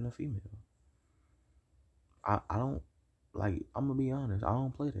raping a female. I don't, like, I'm gonna be honest, I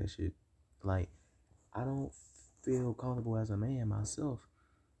don't play that shit. Like, I don't feel comfortable as a man myself,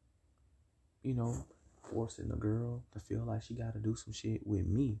 you know, forcing a girl to feel like she gotta do some shit with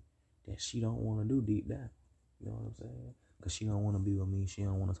me that she don't wanna do deep down. You know what I'm saying? Cause she don't wanna be with me, she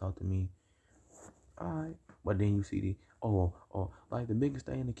don't wanna talk to me. Alright. But then you see like the biggest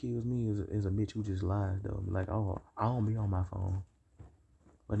thing that kills me is a bitch who just lies though. Like, oh, I don't be on my phone.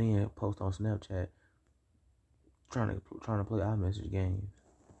 But then post on Snapchat trying to play iMessage games.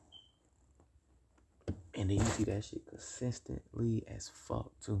 And then you see that shit consistently as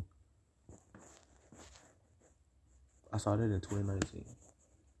fuck too. I saw that in 2019.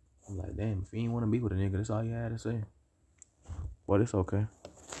 I'm like, damn, if you ain't want to be with a nigga, that's all you had to say. But it's okay.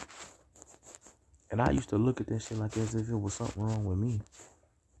 And I used to look at that shit like as if it was something wrong with me.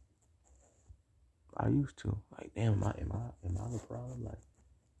 I used to. Like, damn, am I the problem? Like,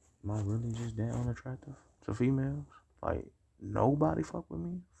 am I really just that unattractive to females? Like, nobody fuck with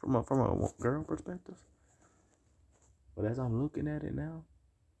me from a girl perspective? But as I'm looking at it now,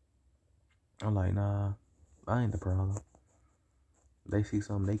 I'm like, nah, I ain't the problem. They see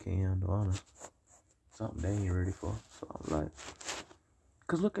something they can't handle, honest. Something they ain't ready for. So I'm like,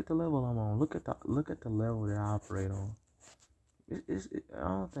 cause look at the level I'm on. Look at the level that I operate on. I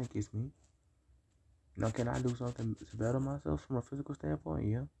don't think it's me. Now, can I do something to better myself from a physical standpoint?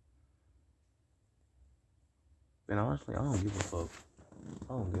 Yeah. And honestly, I don't give a fuck.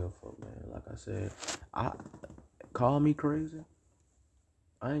 I don't give a fuck, man. Like I said, call me crazy.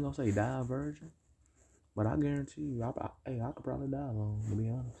 I ain't gonna say die a virgin, but I guarantee you, I could probably die alone, to be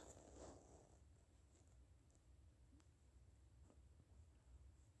honest.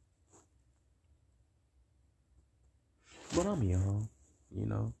 But I'm young, you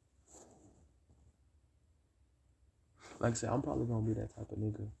know. Like I said, I'm probably gonna be that type of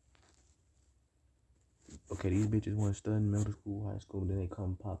nigga. Okay, these bitches went studying middle school, high school, then they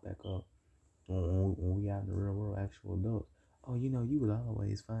come pop back up when we out in the real world, actual adults. Oh, you know, you was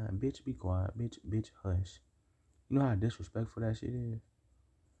always fine. Bitch, be quiet. Bitch, hush. You know how disrespectful that shit is?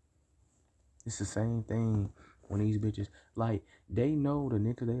 It's the same thing when these bitches, like, they know the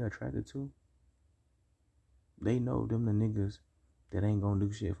niggas they attracted to. They know them the niggas that ain't gonna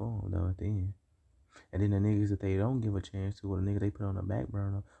do shit for them, though, at the end. And then the niggas that they don't give a chance to, or the niggas they put on the back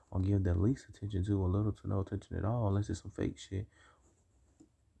burner, or give the least attention to, or little to no attention at all, unless it's some fake shit.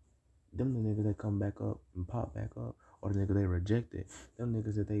 Them the niggas that come back up and pop back up, or the niggas they rejected. Them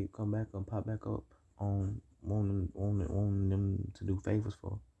niggas that they come back up and pop back up on wanting them to do favors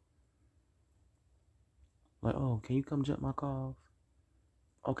for. Like, oh, can you come jump my car off?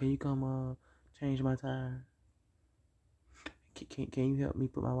 Oh, can you come change my tire? Can you help me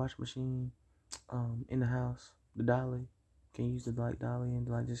put my washing machine in the house? The dolly. Can you use the dolly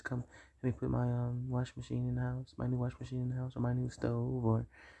and just come help me put my washing machine in the house? My new washing machine in the house, or my new stove, or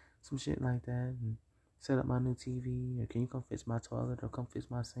some shit like that, and set up my new TV, or can you come fix my toilet, or come fix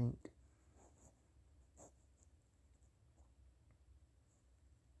my sink?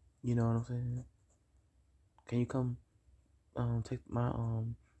 You know what I'm saying? Can you come take my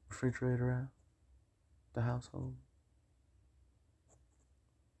refrigerator out the household?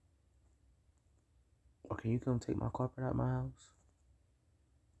 Or can you come take my carpet out my house?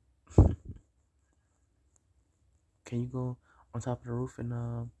 Can you go on top of the roof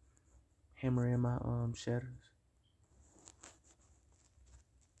and hammer in my shutters?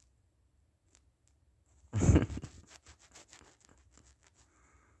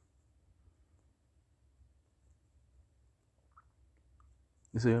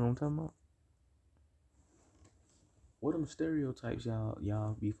 You see what I'm talking about? What them stereotypes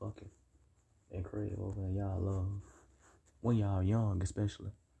y'all be fucking and crave over and y'all love when y'all young,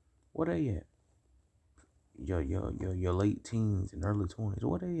 especially? What they at? Your late teens and early 20s.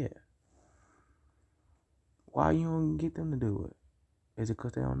 What they at? Why you don't get them to do it? Is it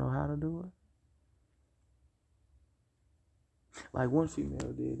because they don't know how to do it? Like, one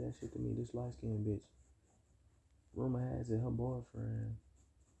female did that shit to me, this light-skinned bitch. Rumor has it her boyfriend,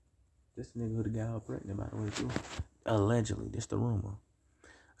 this nigga who got her pregnant, by the way, too. Allegedly, this the rumor.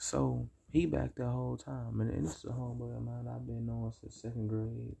 So, he back the whole time. And this is a homeboy of mine I've been on since 2nd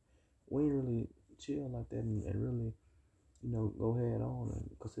grade. We ain't really chill like that and really, go head on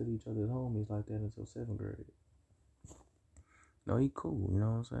and consider each other's homies like that until 7th grade. No, he cool, you know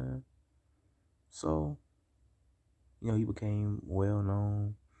what I'm saying? So, he became well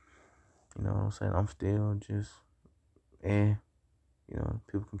known. You know what I'm saying? I'm still just,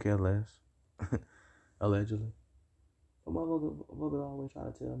 people can care less. Allegedly. But motherfuckers always try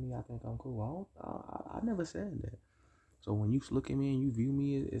to tell me I think I'm cool. I never said that. So when you look at me and you view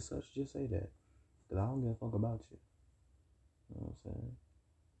me as such, just say that. Because I don't give a fuck about you. You know what I'm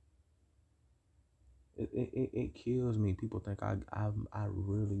saying? It kills me. People think I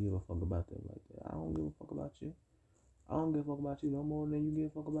really give a fuck about them like that. I don't give a fuck about you. I don't give a fuck about you no more than you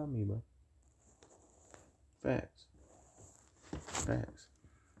give a fuck about me, bro. Facts.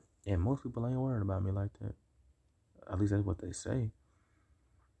 And most people ain't worried about me like that. At least that's what they say.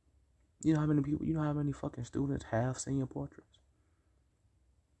 You know how many fucking students have senior portraits?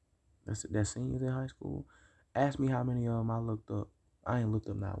 That's seniors in high school. Ask me how many of them I looked up. I ain't looked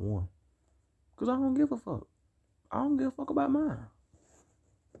up not one. Because I don't give a fuck. I don't give a fuck about mine.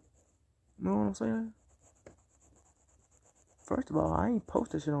 You know what I'm saying? First of all, I ain't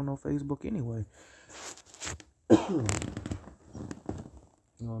posting shit on no Facebook anyway. You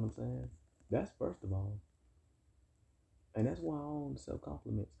know what I'm saying? That's first of all. And that's why I don't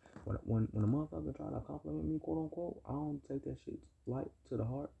self-compliments. When a motherfucker try to compliment me, quote unquote, I don't take that shit light to the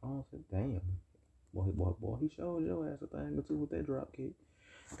heart. I don't say, damn. Boy, he showed your ass a thing or two with that drop kick.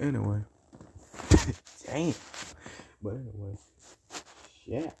 Anyway. Damn. But anyway.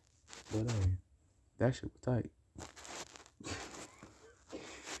 Shit. But that shit was tight.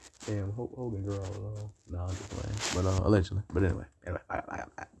 Damn, Hogan girl. Nah, I'm just playing. But allegedly. But anyway.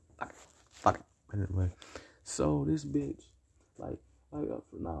 Fuck it. But anyway. So this bitch, like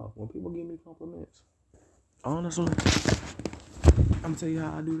now, when people give me compliments, honestly, I'm gonna tell you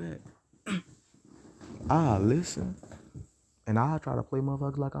how I do that. I listen, and I try to play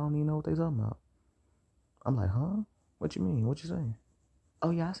motherfuckers like I don't even know what they talking about. I'm like, huh? What you mean? What you saying?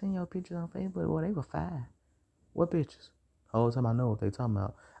 Oh yeah, I seen your pictures on Facebook. Well, they were fire. What pictures? The whole time I know what they talking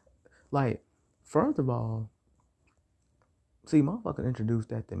about. Like, first of all, see, motherfucker introduced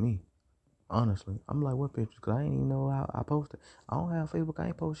that to me. Honestly, I'm like, what pictures? Cause I ain't even know how I posted. I don't have Facebook. I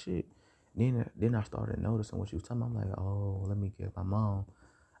ain't post shit. Then I started noticing what she was talking about. I'm like, oh, let me get my mom.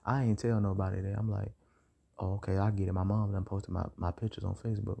 I ain't tell nobody that. I'm like, oh, okay, I get it. My mom done posted my pictures on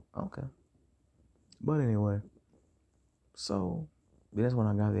Facebook. Okay. But anyway, so that's when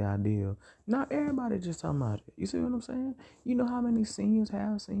I got the idea. Not everybody just talking about it. You see what I'm saying? You know how many seniors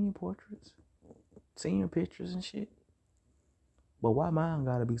have senior portraits, senior pictures and shit? But why mine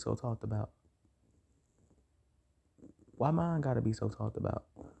gotta be so talked about? Why mine gotta be so talked about?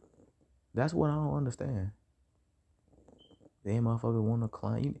 That's what I don't understand. Them motherfuckers want to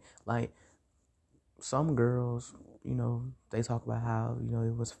clown. Like, some girls, they talk about how,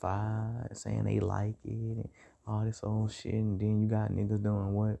 it was fire, saying they like it and all this old shit. And then you got niggas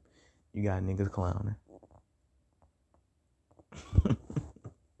doing what? You got niggas clowning.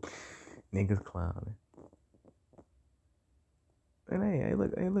 Niggas clowning. And hey,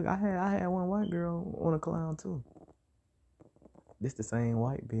 look, I had one white girl on a clown too. This the same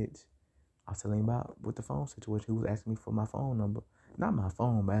white bitch I was telling you about with the phone situation, who was asking me for my phone number. Not my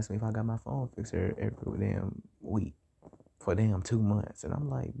phone, but asking me if I got my phone fixed every damn week for damn 2 months. And I'm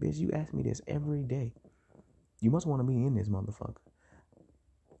like, bitch, you ask me this every day. You must want to be in this motherfucker.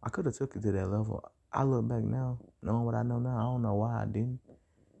 I could have took it to that level. I look back now, knowing what I know now, I don't know why I didn't.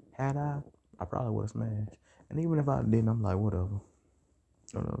 Had I probably would have smashed. And even if I didn't, I'm like, whatever.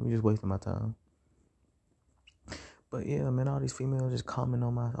 I don't know, you just wasting my time. But yeah, man, all these females just comment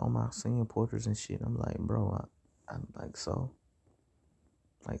on my singing portraits and shit. I'm like, bro, I'm like, so.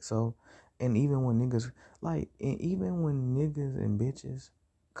 And even when niggas and bitches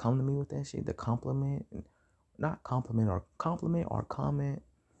come to me with that shit, the compliment, not compliment or comment.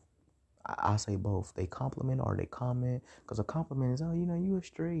 I say both. They compliment or they comment. Because a compliment is, oh, you was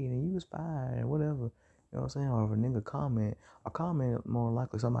straight and you was fine and whatever. You know what I'm saying? Or if a nigga comment, more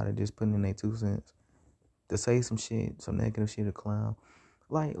likely somebody just putting in their 2 cents to say some shit, some negative shit, a clown.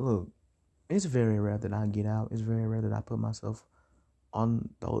 Like, look, it's very rare that I get out. It's very rare that I put myself on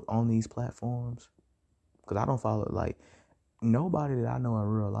these platforms. Because I don't follow, like, nobody that I know in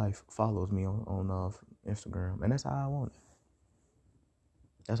real life follows me on Instagram. And that's how I want it.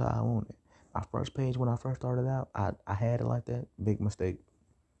 That's how I want it. My first page, when I first started out, I had it like that. Big mistake.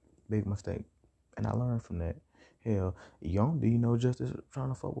 And I learned from that. Hell, do you know justice trying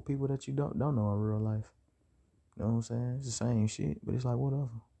to fuck with people that you don't know in real life? You know what I'm saying? It's the same shit, but it's like, whatever.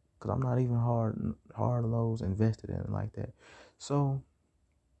 Because I'm not even hard lows invested in it like that. So,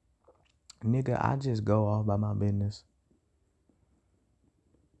 nigga, I just go off by my business.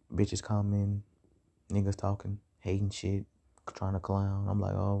 Bitches commenting, niggas talking, hating shit, trying to clown. I'm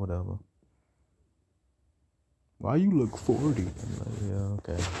like, oh, whatever. Why you look 40? I'm like,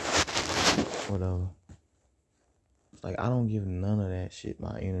 yeah, okay. Whatever. It's like, I don't give none of that shit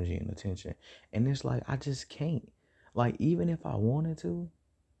my energy and attention. And it's like, I just can't. Like, even if I wanted to,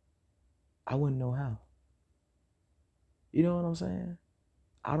 I wouldn't know how. You know what I'm saying?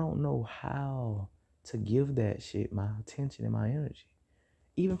 I don't know how to give that shit my attention and my energy.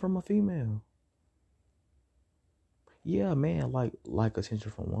 Even from a female. Yeah, man, like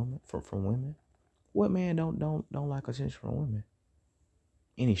attention from women. What man don't like attention from women?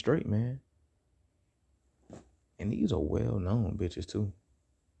 Any straight man. And these are well-known bitches too.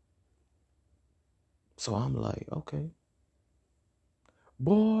 So I'm like, okay.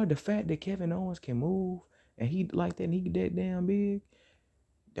 Boy, the fact that Kevin Owens can move and he like that and he that damn big,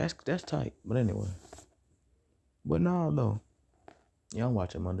 that's tight. But anyway. But nah, though. Yeah, I'm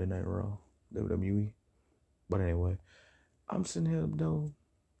watching Monday Night Raw, WWE. But anyway, I'm sitting here though.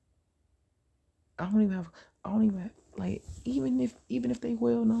 I don't even have, like, even if they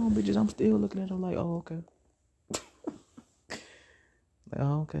well-known bitches, I'm still looking at them like, oh, okay. Like,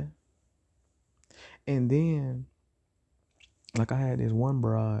 oh, okay. And then, like, I had this one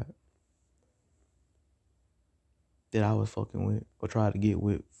broad that I was fucking with or tried to get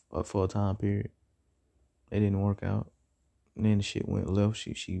with for a time period. It didn't work out. And then the shit went left.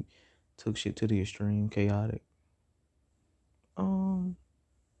 She took shit to the extreme, chaotic.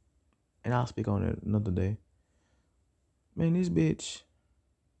 And I'll speak on it another day. Man, this bitch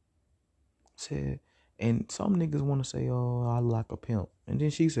said, and some niggas want to say, oh, I look like a pimp. And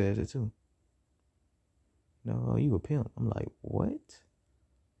then she says it too. No, you a pimp. I'm like, what?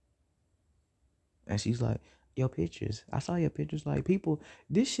 And she's like, your pictures. I saw your pictures. Like, people,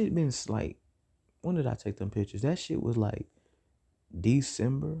 this shit been like, when did I take them pictures? That shit was like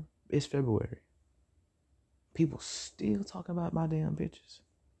December. It's February. People still talking about my damn pictures.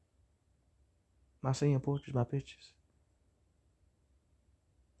 My singing portraits, my pictures.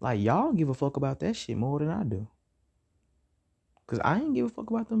 Like, y'all give a fuck about that shit more than I do. Because I ain't give a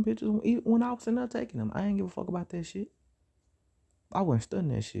fuck about them pictures when I was in there taking them. I ain't give a fuck about that shit. I wasn't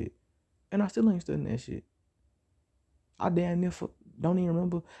studying that shit. And I still ain't studying that shit. I damn near don't even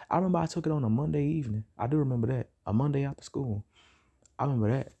remember. I remember I took it on a Monday evening. I do remember that. A Monday after school. I remember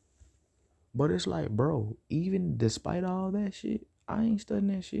that. But it's like, bro, even despite all that shit, I ain't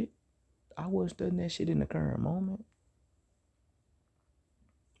studying that shit. I wasn't studying that shit in the current moment.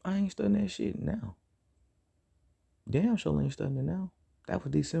 I ain't studying that shit now. Damn sure ain't studying it now. That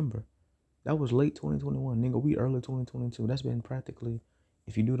was December. That was late 2021. Nigga, we early 2022. That's been practically,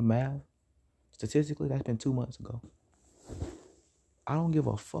 if you do the math, Statistically, that's been 2 months ago. I don't give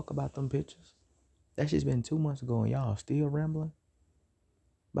a fuck about them pictures. That shit's been 2 months ago and y'all still rambling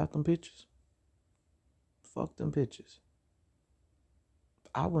about them pictures. Fuck them pictures.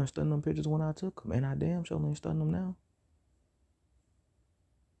 I wasn't studying them pictures when I took them, and I damn sure ain't studying them now.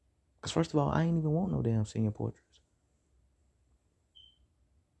 Because first of all, I ain't even want no damn senior portraits.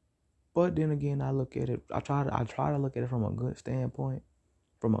 But then again, I look at it. I try to look at it from a good standpoint,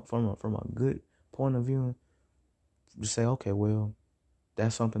 from a good point of view, to say, okay, well,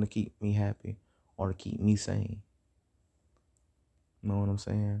 that's something to keep me happy or to keep me sane. You know what I'm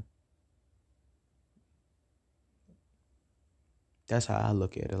saying? That's how I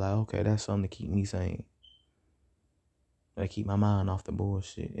look at it. Like, okay, that's something to keep me sane. To keep my mind off the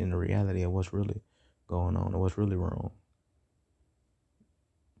bullshit and the reality of what's really going on and what's really wrong.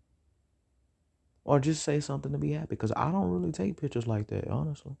 Or just say something to be happy. Because I don't really take pictures like that,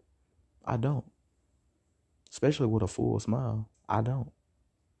 honestly. I don't. Especially with a full smile. I don't.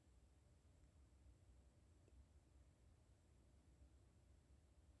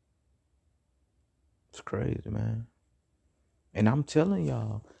 It's crazy, man. And I'm telling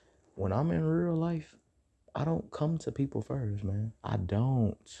y'all, when I'm in real life, I don't come to people first, man. I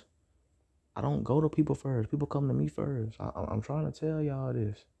don't go to people first. People come to me first. I'm trying to tell y'all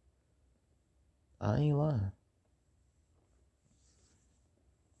this. I ain't lying.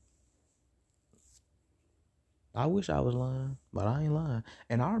 I wish I was lying, but I ain't lying.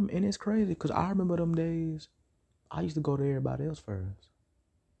 And it's crazy because I remember them days I used to go to everybody else first.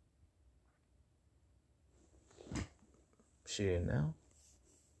 Shit, now.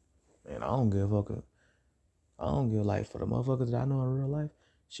 Man, I don't give a fuck. I don't give a like for the motherfuckers that I know in real life.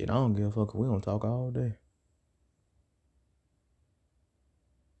 Shit, I don't give a fuck. We don't talk all day.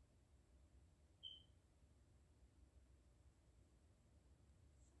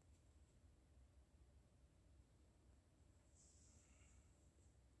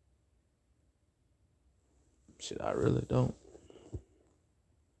 Shit, I really don't.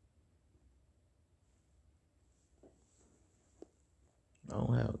 I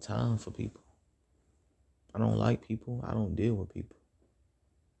don't have time for people. I don't like people. I don't deal with people.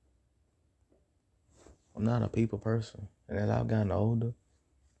 I'm not a people person. And as I've gotten older,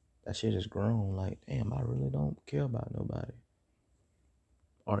 that shit has grown. Like, damn, I really don't care about nobody.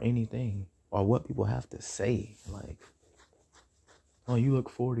 Or anything. Or what people have to say. Like, oh, you look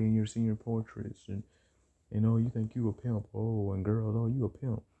 40 in your senior portraits. And, you think you a pimp. Oh, and girls, oh, you a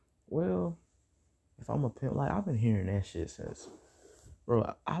pimp. Well, if I'm a pimp, like, I've been hearing that shit since,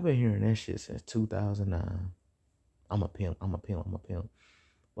 bro, I've been hearing that shit since 2009. I'm a pimp, I'm a pimp, I'm a pimp.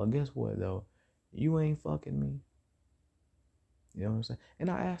 But guess what, though? You ain't fucking me. You know what I'm saying? And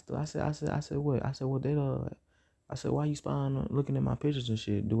I asked her, I said, what? I said, well, I said, why you spying, looking at my pictures and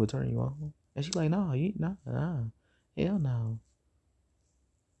shit? Do it turn you on? And she's like, nah, hell no.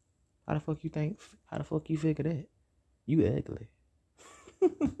 How the fuck you figure that? You ugly.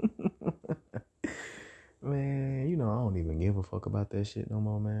 Man, I don't even give a fuck about that shit no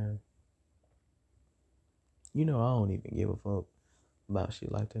more, man. I don't even give a fuck about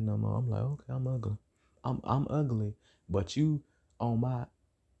shit like that no more. I'm like, okay, I'm ugly. I'm ugly. But you on my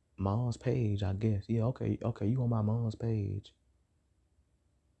mom's page, I guess. Yeah, okay, you on my mom's page.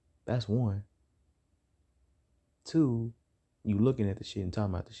 That's one. Two, you looking at the shit and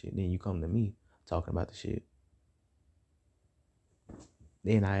talking about the shit. Then you come to me talking about the shit.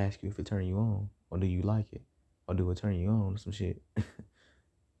 Then I ask you if it turn you on. Or do you like it? Or do it turn you on or some shit?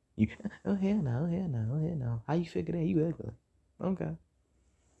 Oh hell no. How you figure that? You ugly. Okay.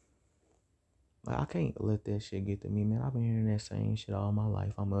 Like, I can't let that shit get to me, man. I've been hearing that same shit all my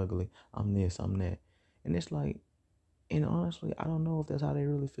life. I'm ugly. I'm this, I'm that. And it's like, and honestly, I don't know if that's how they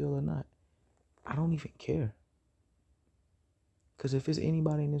really feel or not. I don't even care. Because if it's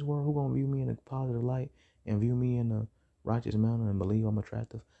anybody in this world who gonna view me in a positive light and view me in a righteous manner and believe I'm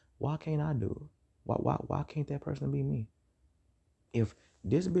attractive, why can't I do it? Why can't that person be me? If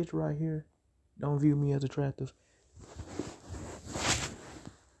this bitch right here don't view me as attractive,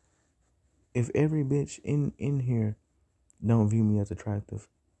 if every bitch in here don't view me as attractive,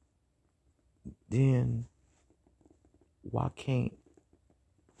 then why can't,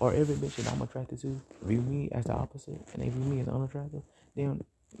 or every bitch that I'm attracted to view me as the opposite and they view me as unattractive, then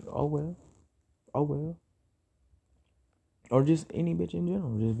oh well. Or just any bitch in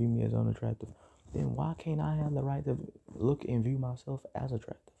general just view me as unattractive. Then why can't I have the right to look and view myself as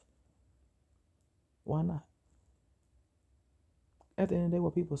attractive? Why not? At the end of the day,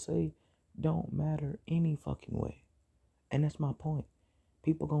 what people say don't matter any fucking way. And that's my point.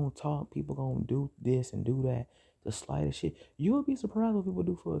 People gonna talk, people gonna do this and do that, the slightest shit. You'll be surprised what people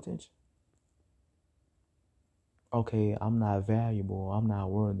do for attention. okay, I'm not valuable, I'm not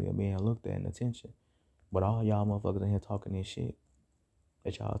worthy of being looked at and attention. But all y'all motherfuckers in here talking this shit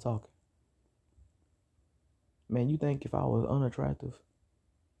that y'all talking. Man, you think if I was unattractive,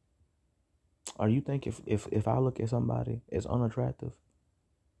 or you think if I look at somebody as unattractive,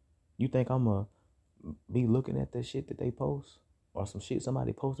 you think I'm going to be looking at that shit that they post? Or some shit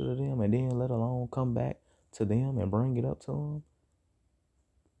somebody posted to them and then let alone come back to them and bring it up to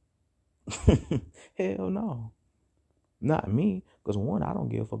them? Hell no. Not me. Because one, I don't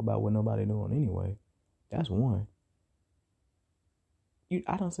give a fuck about what nobody doing anyway. That's one.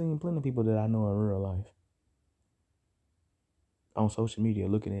 I done seen plenty of people that I know in real life on social media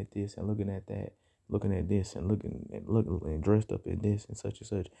looking at this and looking at that, looking at this and looking and dressed up at this and such and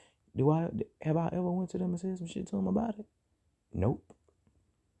such. Have I ever went to them and said some shit to them about it? Nope.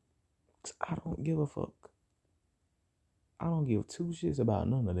 'Cause I don't give a fuck. I don't give two shits about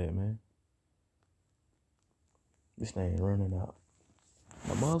none of that, man. This thing running out.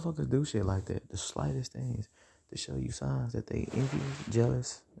 The motherfuckers do shit like that. The slightest things to show you signs that they envious,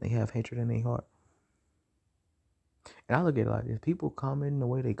 jealous, they have hatred in their heart. And I look at it like this: people commenting the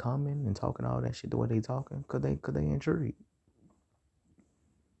way they comment and talking all that shit the way they talking, cause they intrigued.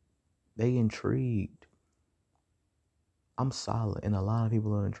 They intrigued. I'm solid, and a lot of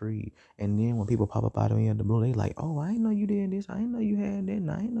people are intrigued. And then when people pop up out of me at the blue, they like, "Oh, I ain't know you did this. I ain't know you had that.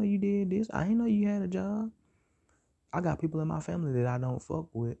 And I ain't know you did this. I ain't know you had a job." I got people in my family that I don't fuck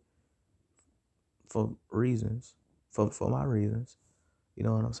with for reasons, for my reasons. You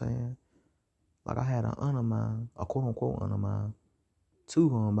know what I'm saying? Like I had an aunt of mine, a quote unquote aunt of mine, two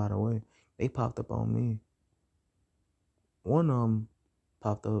of them by the way. They popped up on me. One of them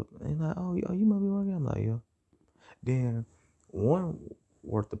popped up and like, oh, you might be working. I'm like, yeah. Then one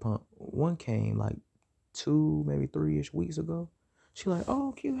worked the pump. One came like 2, maybe 3-ish weeks ago. She like,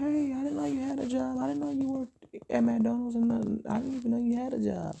 oh, Q, hey, I didn't know you had a job. I didn't know you worked at McDonald's and nothing. I didn't even know you had a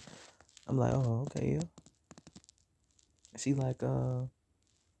job. I'm like, oh, okay, yeah. She like, you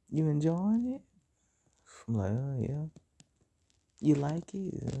enjoying it? I'm like, oh, yeah. You like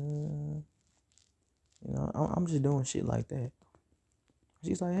it? You know, I'm just doing shit like that.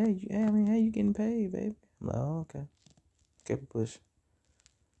 She's like, hey, you getting paid, baby? I'm like, oh, okay. Kept it pushing.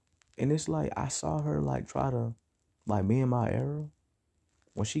 And it's like, I saw her like try to, like be in my era.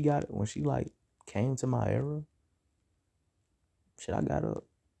 When she like came to my era, shit, I got up.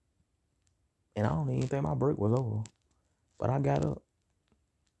 And I don't even think my break was over. But I got up.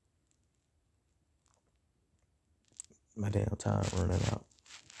 My damn time running out.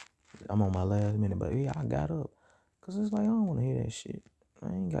 I'm on my last minute, but yeah, I got up. Cause it's like, I don't want to hear that shit. I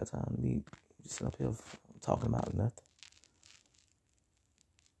ain't got time to be sitting up here talking about nothing.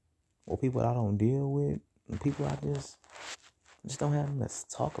 Or people I don't deal with, and people I just don't have nothing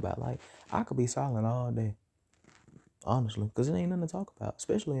to talk about. Like, I could be silent all day, honestly, because it ain't nothing to talk about,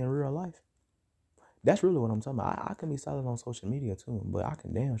 especially in real life. That's really what I'm talking about. I can be silent on social media too, but I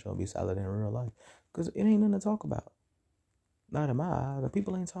can damn sure be silent in real life, because it ain't nothing to talk about. Not in my eyes. The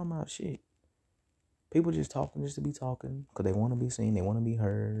people ain't talking about shit. People just talking just to be talking, because they want to be seen, they want to be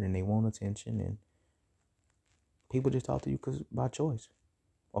heard, and they want attention, and people just talk to you by choice,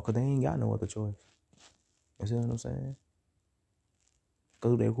 or because they ain't got no other choice. You see what I'm saying?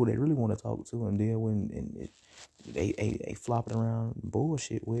 Because who they really want to talk to and deal with, and they flopping around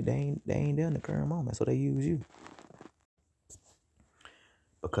bullshit with, they ain't there in the current moment, so they use you.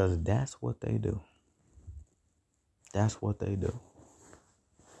 Because that's what they do. That's what they do.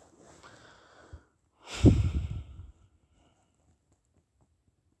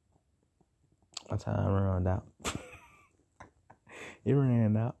 My time ran out. It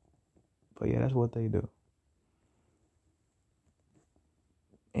ran out. But yeah, that's what they do.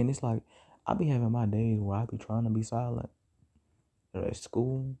 And it's like, I be having my days where I be trying to be silent. At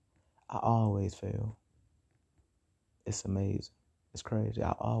school, I always fail. It's amazing. It's crazy.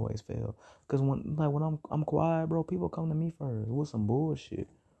 I always fail. Cause when I'm quiet, bro, people come to me first with some bullshit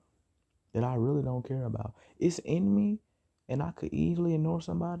that I really don't care about. It's in me, and I could easily ignore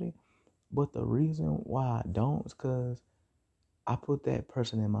somebody. But the reason why I don't is cause I put that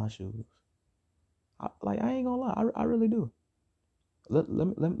person in my shoes. I ain't gonna lie, I really do. Let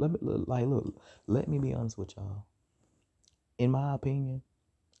me be honest with y'all. In my opinion,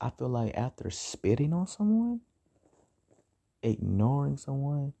 I feel like after spitting on someone, ignoring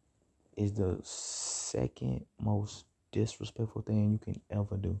someone is the second most disrespectful thing you can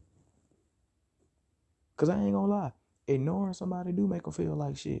ever do. Cause I ain't gonna lie, ignoring somebody do make them feel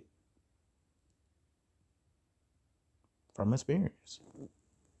like shit. From experience.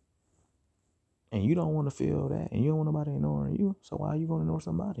 And you don't want to feel that, and you don't want nobody ignoring you, so why are you gonna ignore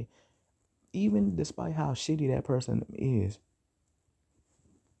somebody? even despite how shitty that person is.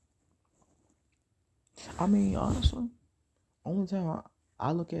 I mean, honestly, only time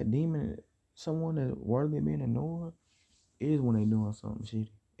I look at demon someone that's worthy of being ignored is when they doing something shitty.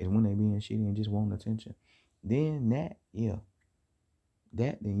 Is when they being shitty and just wanting attention. Then that, yeah.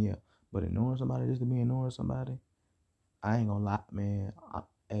 Then yeah. But ignoring somebody just to be ignoring somebody, I ain't gonna lie, man.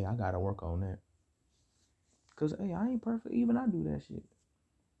 I gotta work on that. Cause hey, I ain't perfect. Even I do that shit.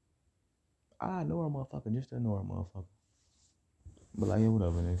 I ignore a motherfucker just to ignore a motherfucker. But like, yeah,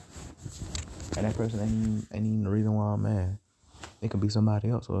 whatever it is. And that person ain't even the reason why I'm mad. It could be somebody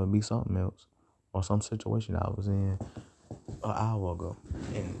else or it could be something else. Or some situation I was in an hour ago.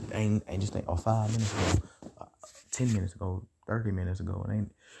 And just think, or 5 minutes ago, 10 minutes ago, 30 minutes ago. And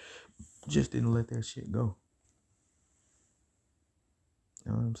ain't just didn't let that shit go.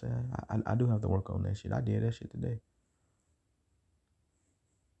 You know what I'm saying? I do have to work on that shit. I did that shit today.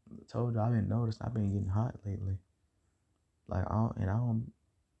 I told you I've been noticing I've been getting hot lately. Like I'm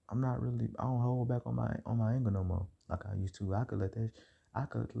not really. I don't hold back on my anger no more like I used to. I could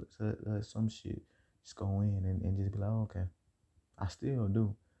let some shit just go in and just be like, oh, okay. I still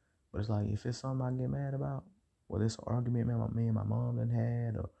do, but it's like if it's something I get mad about, whether it's an argument me and my mom done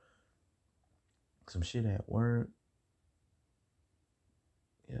had, or some shit at work,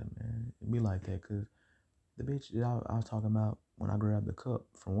 yeah, man, it be like that. Cause the bitch that I was talking about when I grabbed the cup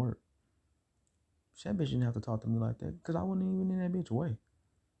from work, that bitch didn't have to talk to me like that, cause I wasn't even in that bitch way.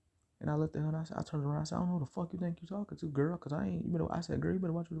 And I looked at her and I turned around and said, I don't know who the fuck you think you talking to, girl. Cause I ain't, I said, girl, you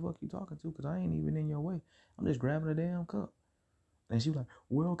better watch who the fuck you talking to. Cause I ain't even in your way. I'm just grabbing a damn cup. And she was like,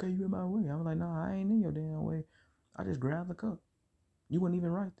 well, okay, you in my way. I was like, nah, I ain't in your damn way. I just grabbed the cup. You weren't even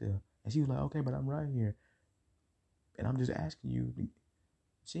right there. And she was like, okay, but I'm right here. And I'm just asking you.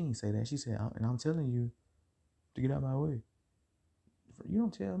 She didn't say that. She said, and I'm telling you to get out of my way. You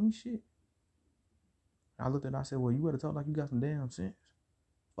don't tell me shit. And I looked at her and I said, well, you better talk like you got some damn sense.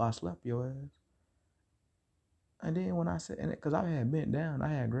 Or I slap your ass. And then when I said, and because I had bent down, I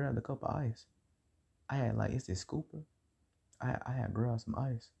had grabbed a cup of ice. I had like, it's this scooper. I had grabbed some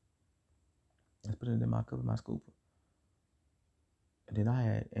ice. Let's put it in my cup of my scooper. And then I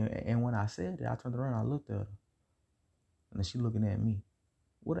had, and when I said that, I turned around and I looked at her. And then she looking at me.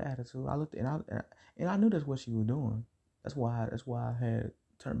 What an attitude. I looked, and I knew that's what she was doing. That's why I had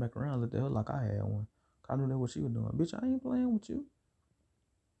turned back around and looked at her like I had one. I knew that's what she was doing. Bitch, I ain't playing with you.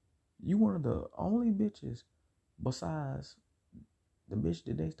 You one of the only bitches besides the bitch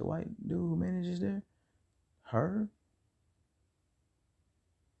that dates the white dude who manages there, her,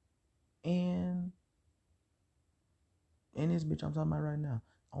 and this bitch I'm talking about right now.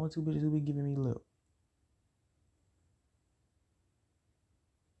 Only two bitches who be giving me lip.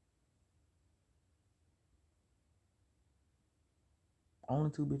 Only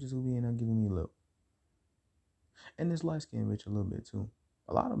two bitches who be in there giving me lip. And this light skinned bitch a little bit too.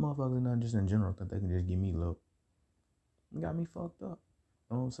 A lot of motherfuckers, not just in general, think they can just give me lip. It got me fucked up.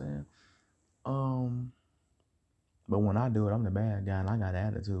 You know what I'm saying? But when I do it, I'm the bad guy and I got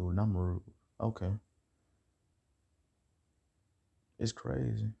attitude and I'm rude. Okay. It's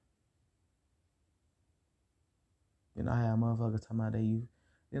crazy. And I had motherfuckers talking about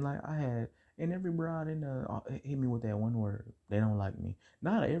then like I had, and every broad in the hit me with that one word. They don't like me.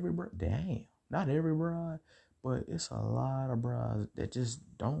 Not every broad, damn. Not every broad, but it's a lot of broads that just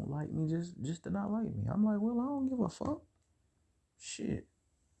don't like me just to not like me. I'm like, well, I don't give a fuck. Shit.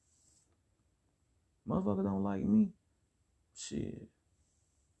 Motherfuckers don't like me. Shit.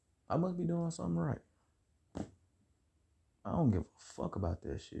 I must be doing something right. I don't give a fuck about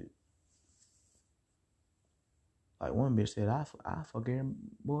that shit. Like one bitch said, I fuck every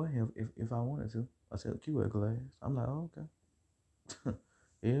boy if I wanted to. I said, Q at glass. I'm like, oh, okay.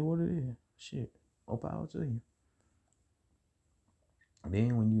 Yeah, what it is. Shit. More power to you.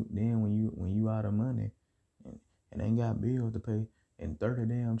 Then when you out of money and ain't got bills to pay and 30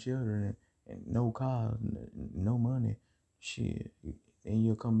 damn children and no cars, no money, shit. Then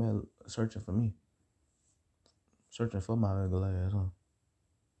you'll come back searching for me. Searching for my ugly ass, huh?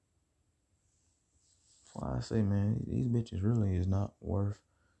 That's why I say, man, these bitches really is not worth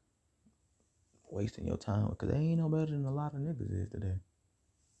wasting your time because they ain't no better than a lot of niggas is today.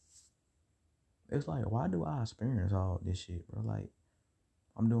 It's like, why do I experience all this shit, bro? Like,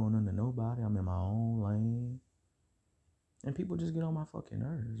 I'm doing nothing to nobody. I'm in my own lane. And people just get on my fucking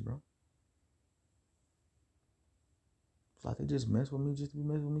nerves, bro. It's like they just mess with me just to be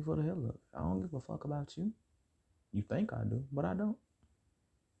messing with me for the hell of it. I don't give a fuck about you. You think I do, but I don't.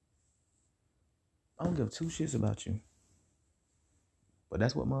 I don't give two shits about you. But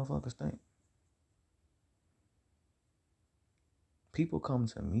that's what motherfuckers think. People come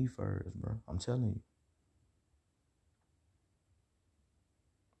to me first, bro. I'm telling you.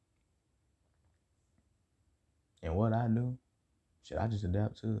 And what I do, shit, I just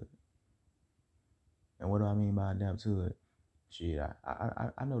adapt to it. And what do I mean by adapt to it? Shit,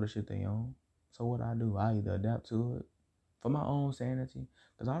 I know the shit they on. So what I do, I either adapt to it for my own sanity,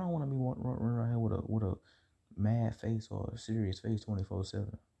 because I don't want to be running around here with a mad face or a serious face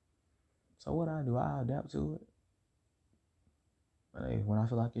 24/7. So what I do, I adapt to it. But hey, when I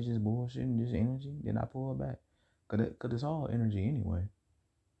feel like it's just bullshit and just energy, then I pull it back. Cause it's all energy anyway.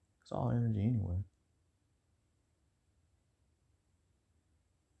 It's all energy anyway.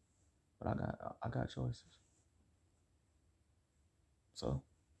 But I got choices. So,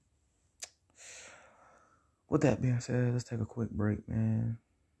 with that being said, let's take a quick break, man.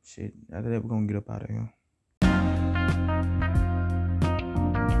 Shit, after that, we're gonna get up out of here.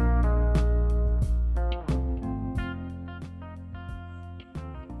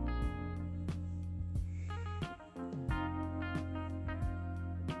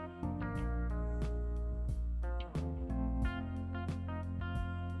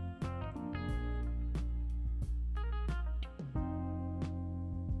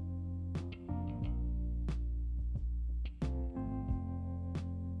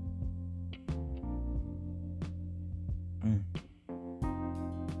 Mm.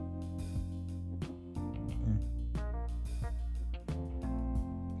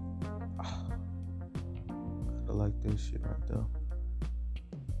 I like this shit right there.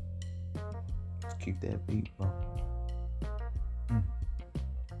 Let's keep that beat, bro.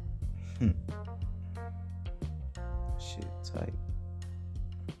 Shit tight.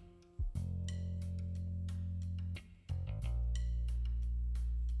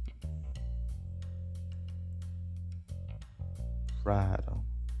 Fried on.